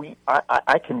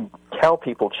 I can tell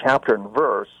people chapter and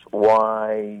verse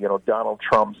why, Donald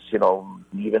Trump's,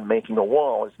 even making a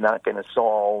wall is not going to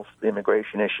solve the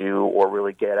immigration issue or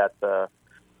really get at the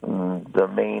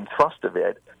main thrust of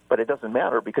it, but it doesn't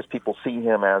matter because people see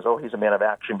him as, he's a man of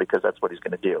action because that's what he's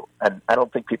going to do. And I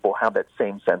don't think people have that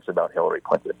same sense about Hillary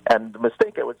Clinton. And the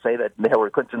mistake I would say that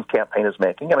Hillary Clinton's campaign is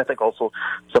making, and I think also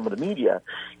some of the media,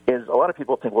 is a lot of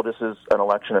people think, well, this is an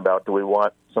election about, do we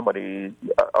want somebody,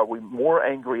 are we more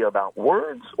angry about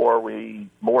words or are we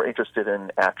more interested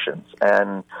in actions?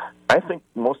 And I think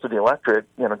most of the electorate,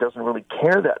 doesn't really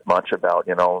care that much about,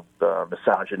 the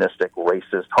misogynistic,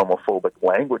 racist, homophobic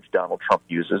language Donald Trump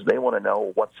uses. They want to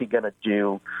know, what's he going to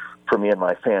do for me and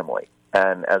my family?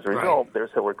 And as a result,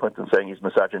 there's Hillary Clinton saying he's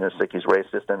misogynistic, he's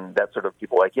racist, and that sort of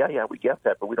people are like, yeah, we get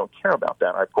that, but we don't care about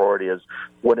that. Our priority is,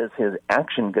 what is his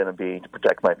action going to be to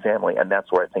protect my family? And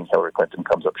that's where I think Hillary Clinton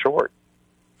comes up short.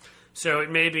 So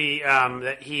it may be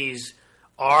that he's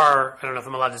I don't know if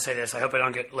I'm allowed to say this, I hope I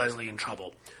don't get Leslie in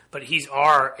trouble, but he's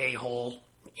our a-hole.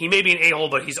 He may be an a-hole,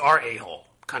 but he's our a-hole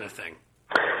kind of thing.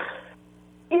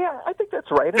 Yeah, I think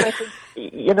that's right. And I think,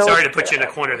 Sorry to put you in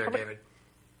a corner there, David.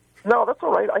 No, that's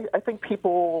all right. I think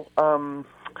people, the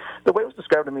way it was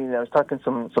described to me, I was talking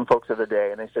to some folks the other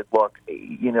day, and they said, look,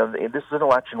 this is an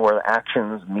election where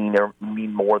actions mean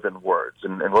more than words.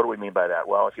 And what do we mean by that?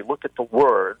 Well, if you look at the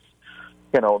words,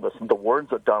 the words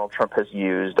that Donald Trump has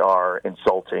used are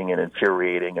insulting and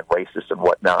infuriating and racist and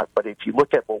whatnot. But if you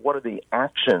look at, what are the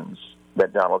actions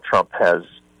that Donald Trump has,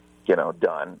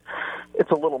 done,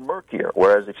 it's a little murkier.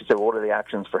 Whereas if you say, what are the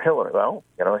actions for Hillary? Well,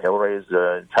 Hillary is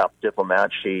a top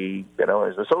diplomat. She,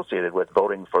 is associated with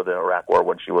voting for the Iraq War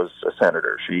when she was a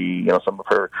senator. She, some of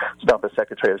her stuff as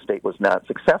Secretary of State was not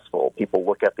successful. People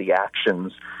look at the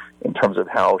actions in terms of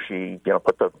how she,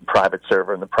 put the private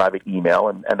server and the private email,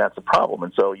 and that's a problem.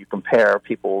 And so you compare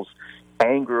people's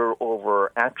anger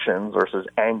over actions versus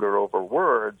anger over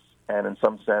words, and in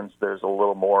some sense, there's a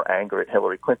little more anger at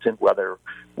Hillary Clinton, whether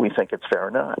we think it's fair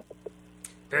or not.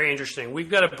 Very interesting. We've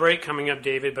got a break coming up,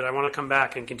 David, but I want to come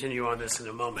back and continue on this in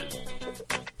a moment.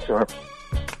 Sure.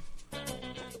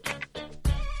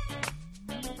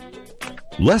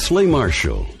 Leslie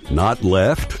Marshall. Not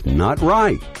left, not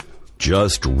right.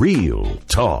 Just real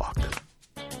talk.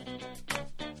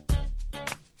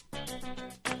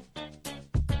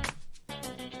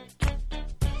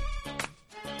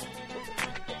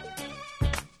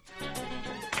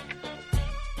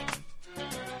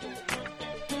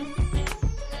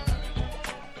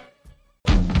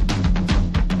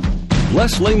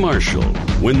 Leslie Marshall,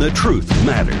 when the truth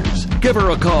matters. Give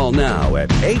her a call now at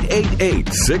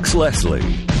 888-6-LESLIE.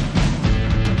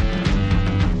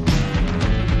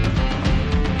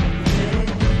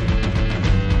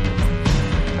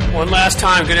 One last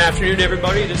time, good afternoon,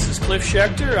 everybody. This is Cliff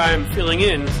Schecter. I am filling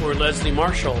in for Leslie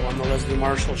Marshall on The Leslie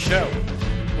Marshall Show.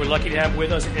 We're lucky to have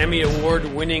with us Emmy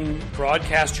Award-winning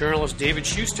broadcast journalist David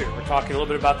Shuster. We're talking a little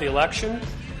bit about the election,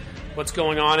 what's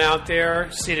going on out there,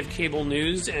 state of cable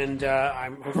news, and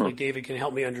hopefully David can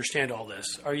help me understand all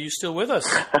this. Are you still with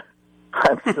us?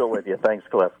 I'm still with you. Thanks,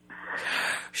 Cliff.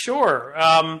 Sure.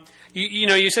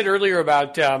 You said earlier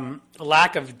about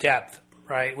lack of depth,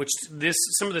 right? Which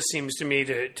some of this seems to me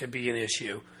to be an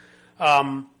issue.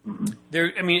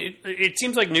 It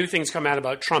seems like new things come out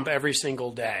about Trump every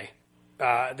single day.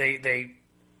 I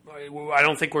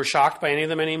don't think we're shocked by any of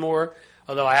them anymore.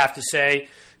 Although I have to say,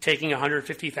 taking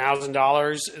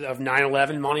 $150,000 of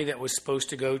 9/11 money that was supposed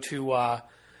to go to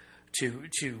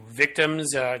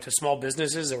victims, to small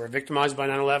businesses that were victimized by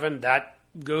 9/11, that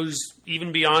goes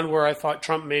even beyond where I thought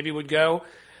Trump maybe would go.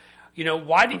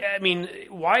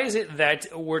 Why is it that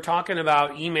we're talking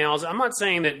about emails? I'm not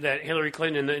saying that Hillary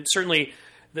Clinton, and certainly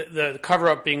the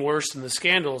cover-up being worse than the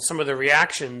scandal, some of the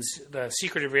reactions, the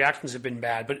secretive reactions have been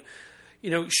bad, but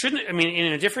in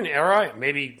a different era,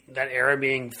 maybe that era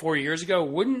being 4 years ago,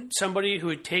 wouldn't somebody who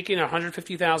had taken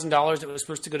 $150,000 that was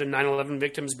supposed to go to 9/11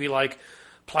 victims be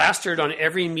plastered on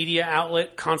every media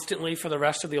outlet constantly for the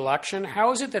rest of the election?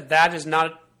 How is it that is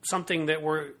not something that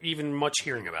we're even much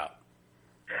hearing about?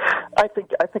 I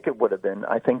think it would have been.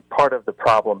 I think part of the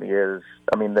problem is,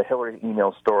 the Hillary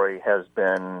email story has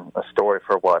been a story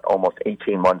for almost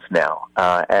 18 months now.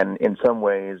 And in some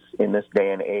ways, in this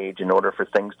day and age, in order for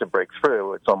things to break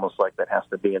through, it's almost like that has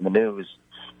to be in the news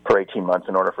for 18 months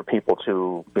in order for people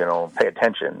to, pay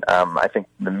attention. I think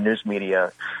the news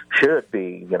media should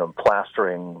be,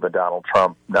 plastering the Donald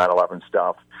Trump 9/11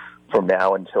 stuff from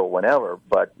now until whenever.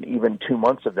 But even 2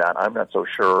 months of that, I'm not so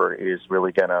sure is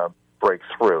really going to break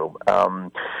through.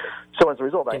 So as a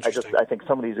result, I think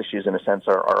some of these issues, in a sense,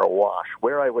 are awash.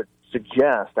 Where I would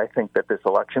suggest, I think that this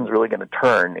election is really going to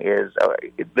turn is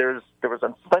there was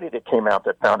a study that came out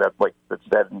that found out, that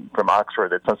said from Oxford,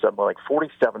 that something like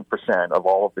 47% of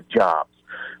all of the jobs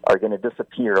are going to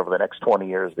disappear over the next 20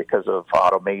 years because of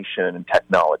automation and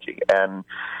technology. And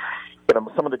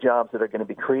some of the jobs that are going to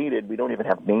be created, we don't even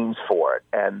have names for it.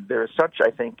 And there's such, I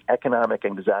think, economic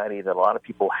anxiety that a lot of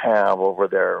people have over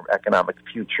their economic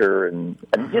future. And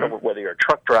whether you're a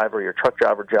truck driver, your truck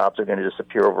driver jobs are going to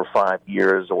disappear over 5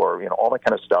 years or, all that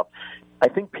kind of stuff. I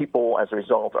think people, as a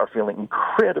result, are feeling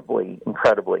incredibly,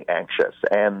 incredibly anxious.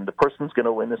 And the person who's going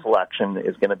to win this election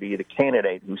is going to be the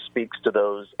candidate who speaks to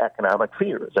those economic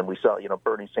fears. And we saw,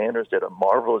 Bernie Sanders did a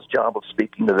marvelous job of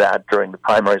speaking to that during the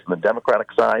primaries on the Democratic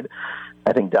side.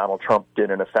 I think Donald Trump did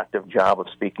an effective job of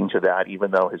speaking to that, even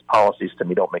though his policies to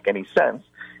me don't make any sense.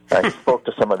 He spoke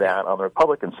to some of that on the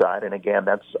Republican side. And again,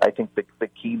 that's, I think, the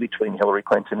key between Hillary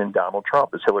Clinton and Donald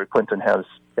Trump is Hillary Clinton has,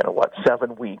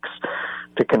 7 weeks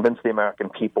to convince the American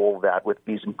people that with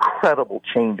these incredible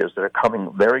changes that are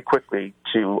coming very quickly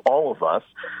to all of us,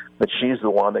 that she's the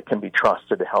one that can be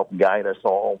trusted to help guide us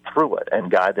all through it and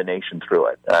guide the nation through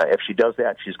it. If she does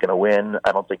that, she's going to win.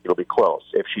 I don't think it'll be close.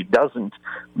 If she doesn't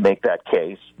make that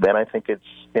case, then I think it's,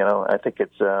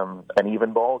 an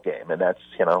even ball game, and that's,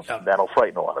 that'll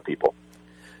frighten a lot of people.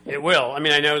 It will.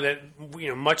 I know that,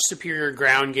 much superior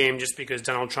ground game just because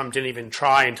Donald Trump didn't even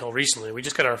try until recently. We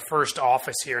just got our first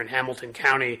office here in Hamilton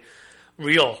County,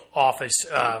 real office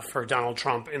for Donald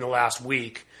Trump in the last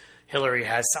week. Hillary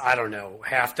has,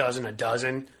 half dozen, a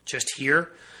dozen just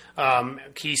here.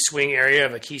 Key swing area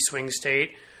of a key swing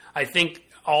state. I think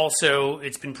also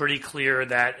it's been pretty clear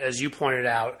that, as you pointed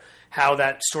out, how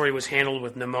that story was handled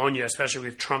with pneumonia, especially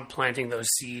with Trump planting those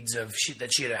seeds of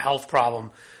that she had a health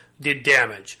problem, did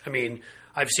damage.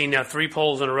 I've seen now 3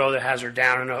 polls in a row that has her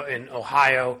down in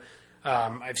Ohio.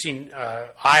 I've seen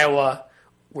Iowa,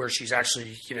 where she's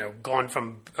actually, gone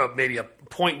from maybe a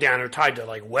point down or tied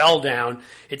to well down.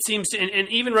 It seems to, and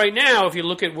even right now, if you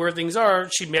look at where things are,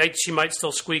 she might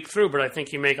still squeak through, but I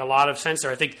think you make a lot of sense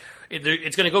there. I think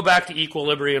it's going to go back to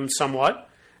equilibrium somewhat.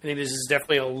 I think this is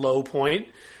definitely a low point.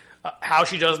 How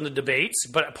she does in the debates,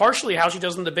 but partially how she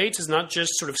does in the debates is not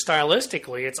just sort of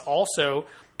stylistically, it's also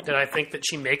that I think that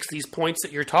she makes these points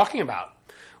that you're talking about,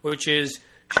 which is,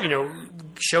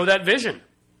 show that vision.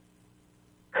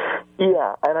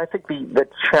 Yeah, and I think the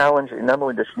challenge, not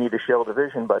only does she need to show the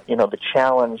vision, but, the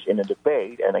challenge in a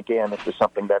debate, and again, this is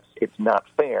something it's not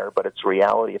fair, but it's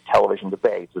reality of television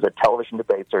debates, is that television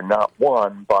debates are not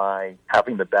won by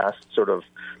having the best sort of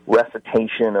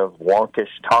recitation of wonkish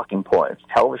talking points.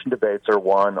 Television debates are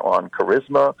won on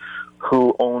charisma,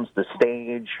 who owns the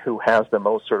stage, who has the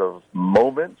most sort of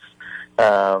moments,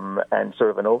 and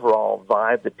sort of an overall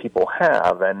vibe that people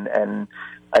have. And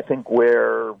I think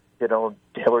where,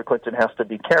 Hillary Clinton has to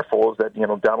be careful is that,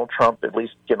 Donald Trump, at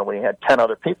least, when he had 10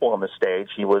 other people on the stage,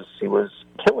 he was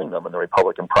killing them in the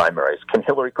Republican primaries. Can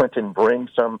Hillary Clinton bring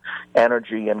some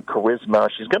energy and charisma?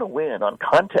 She's going to win on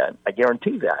content. I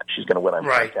guarantee that. She's going to win on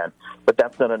content. But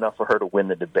that's not enough for her to win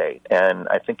the debate. And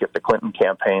I think if the Clinton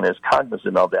campaign is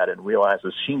cognizant of that and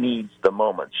realizes she needs the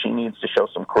moment, she needs to show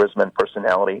some charisma and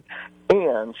personality,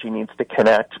 and she needs to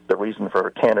connect the reason for her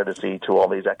candidacy to all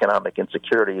these economic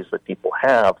insecurities that people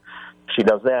have. If she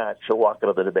does that, she'll walk out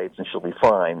of the debates and she'll be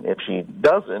fine. If she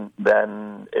doesn't,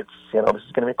 then it's, this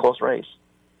is going to be a close race.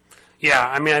 Yeah,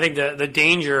 I think the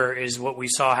danger is what we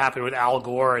saw happen with Al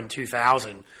Gore in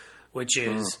 2000, which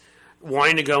is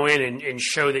wanting to go in and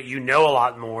show that you know a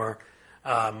lot more.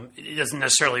 It doesn't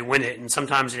necessarily win it, and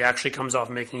sometimes it actually comes off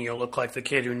making you look like the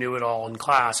kid who knew it all in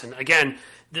class. And again,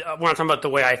 we're not talking about the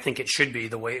way I think it should be.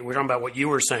 We're talking about what you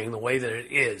were saying, the way that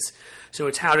it is. So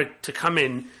it's how to come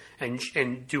in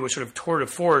and do a sort of tour de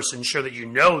force and show that you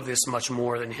know this much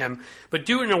more than him, but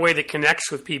do it in a way that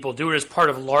connects with people. Do it as part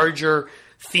of larger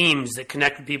themes that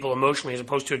connect with people emotionally, as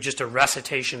opposed to just a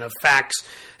recitation of facts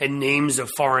and names of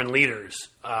foreign leaders.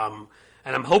 And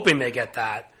I'm hoping they get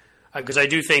that, because I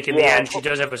do think in the end she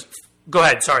does have a... Go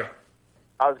ahead, sorry.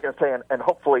 I was going to say, and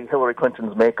hopefully Hillary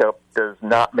Clinton's makeup does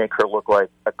not make her look like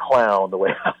a clown the way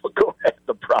Al Gore had.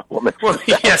 The problem is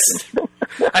yes.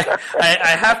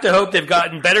 I have to hope they've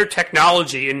gotten better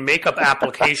technology in makeup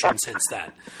application since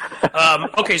then.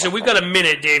 Okay, so we've got a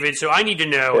minute, David, so I need to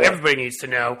know, everybody needs to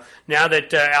know, now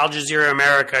that Al Jazeera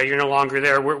America, you're no longer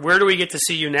there, where do we get to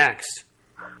see you next?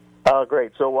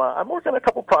 Great. So I'm working on a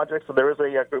couple projects. So there is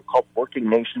a group called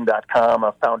WorkingNation.com,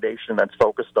 a foundation that's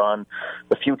focused on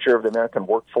the future of the American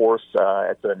workforce.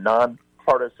 It's a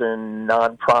nonpartisan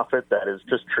nonprofit that is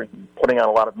just putting on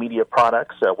a lot of media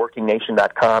products.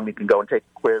 WorkingNation.com. You can go and take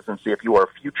a quiz and see if you are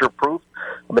future-proof.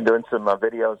 I've been doing some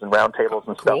videos and roundtables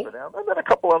and stuff for them, and then a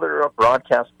couple other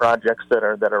broadcast projects that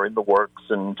are in the works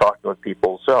and talking with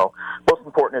people. So most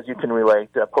important is you can relate.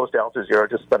 Post Al Jazeera,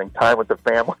 just spending time with the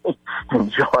family,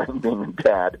 enjoying being a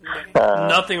dad.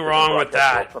 Nothing wrong with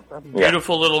that.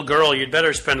 Beautiful little girl. You'd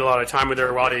better spend a lot of time with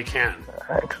her while you can.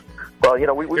 Thanks. Well,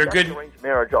 we've got arranged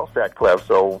marriage all set, Clef.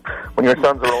 So when your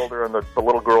sons are older and the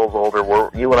little girl's older,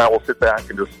 you and I will sit back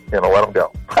and just let them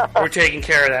go. We're taking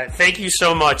care of that. Thank you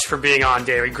so much for being on,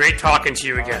 David. Great talking to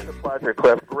you again. It's a pleasure,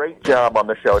 Cliff. Great job on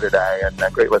the show today,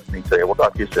 and great listening to you. We'll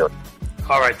talk to you soon.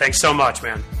 All right. Thanks so much,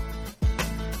 man.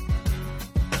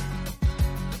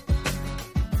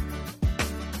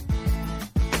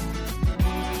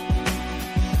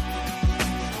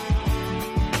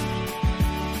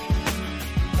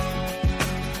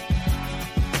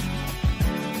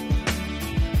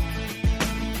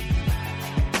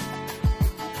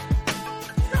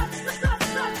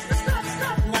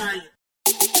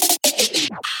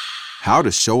 How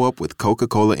to show up with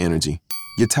Coca-Cola Energy.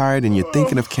 You're tired and you're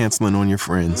thinking of canceling on your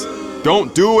friends.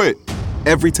 Don't do it!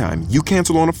 Every time you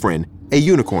cancel on a friend, a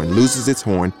unicorn loses its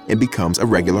horn and becomes a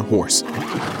regular horse.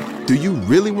 Do you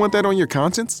really want that on your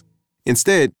conscience?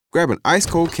 Instead, grab an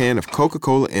ice-cold can of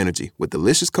Coca-Cola Energy with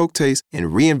delicious Coke taste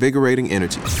and reinvigorating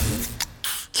energy.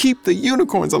 Keep the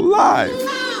unicorns alive!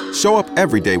 Show up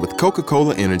every day with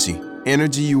Coca-Cola Energy.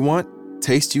 Energy you want,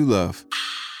 taste you love.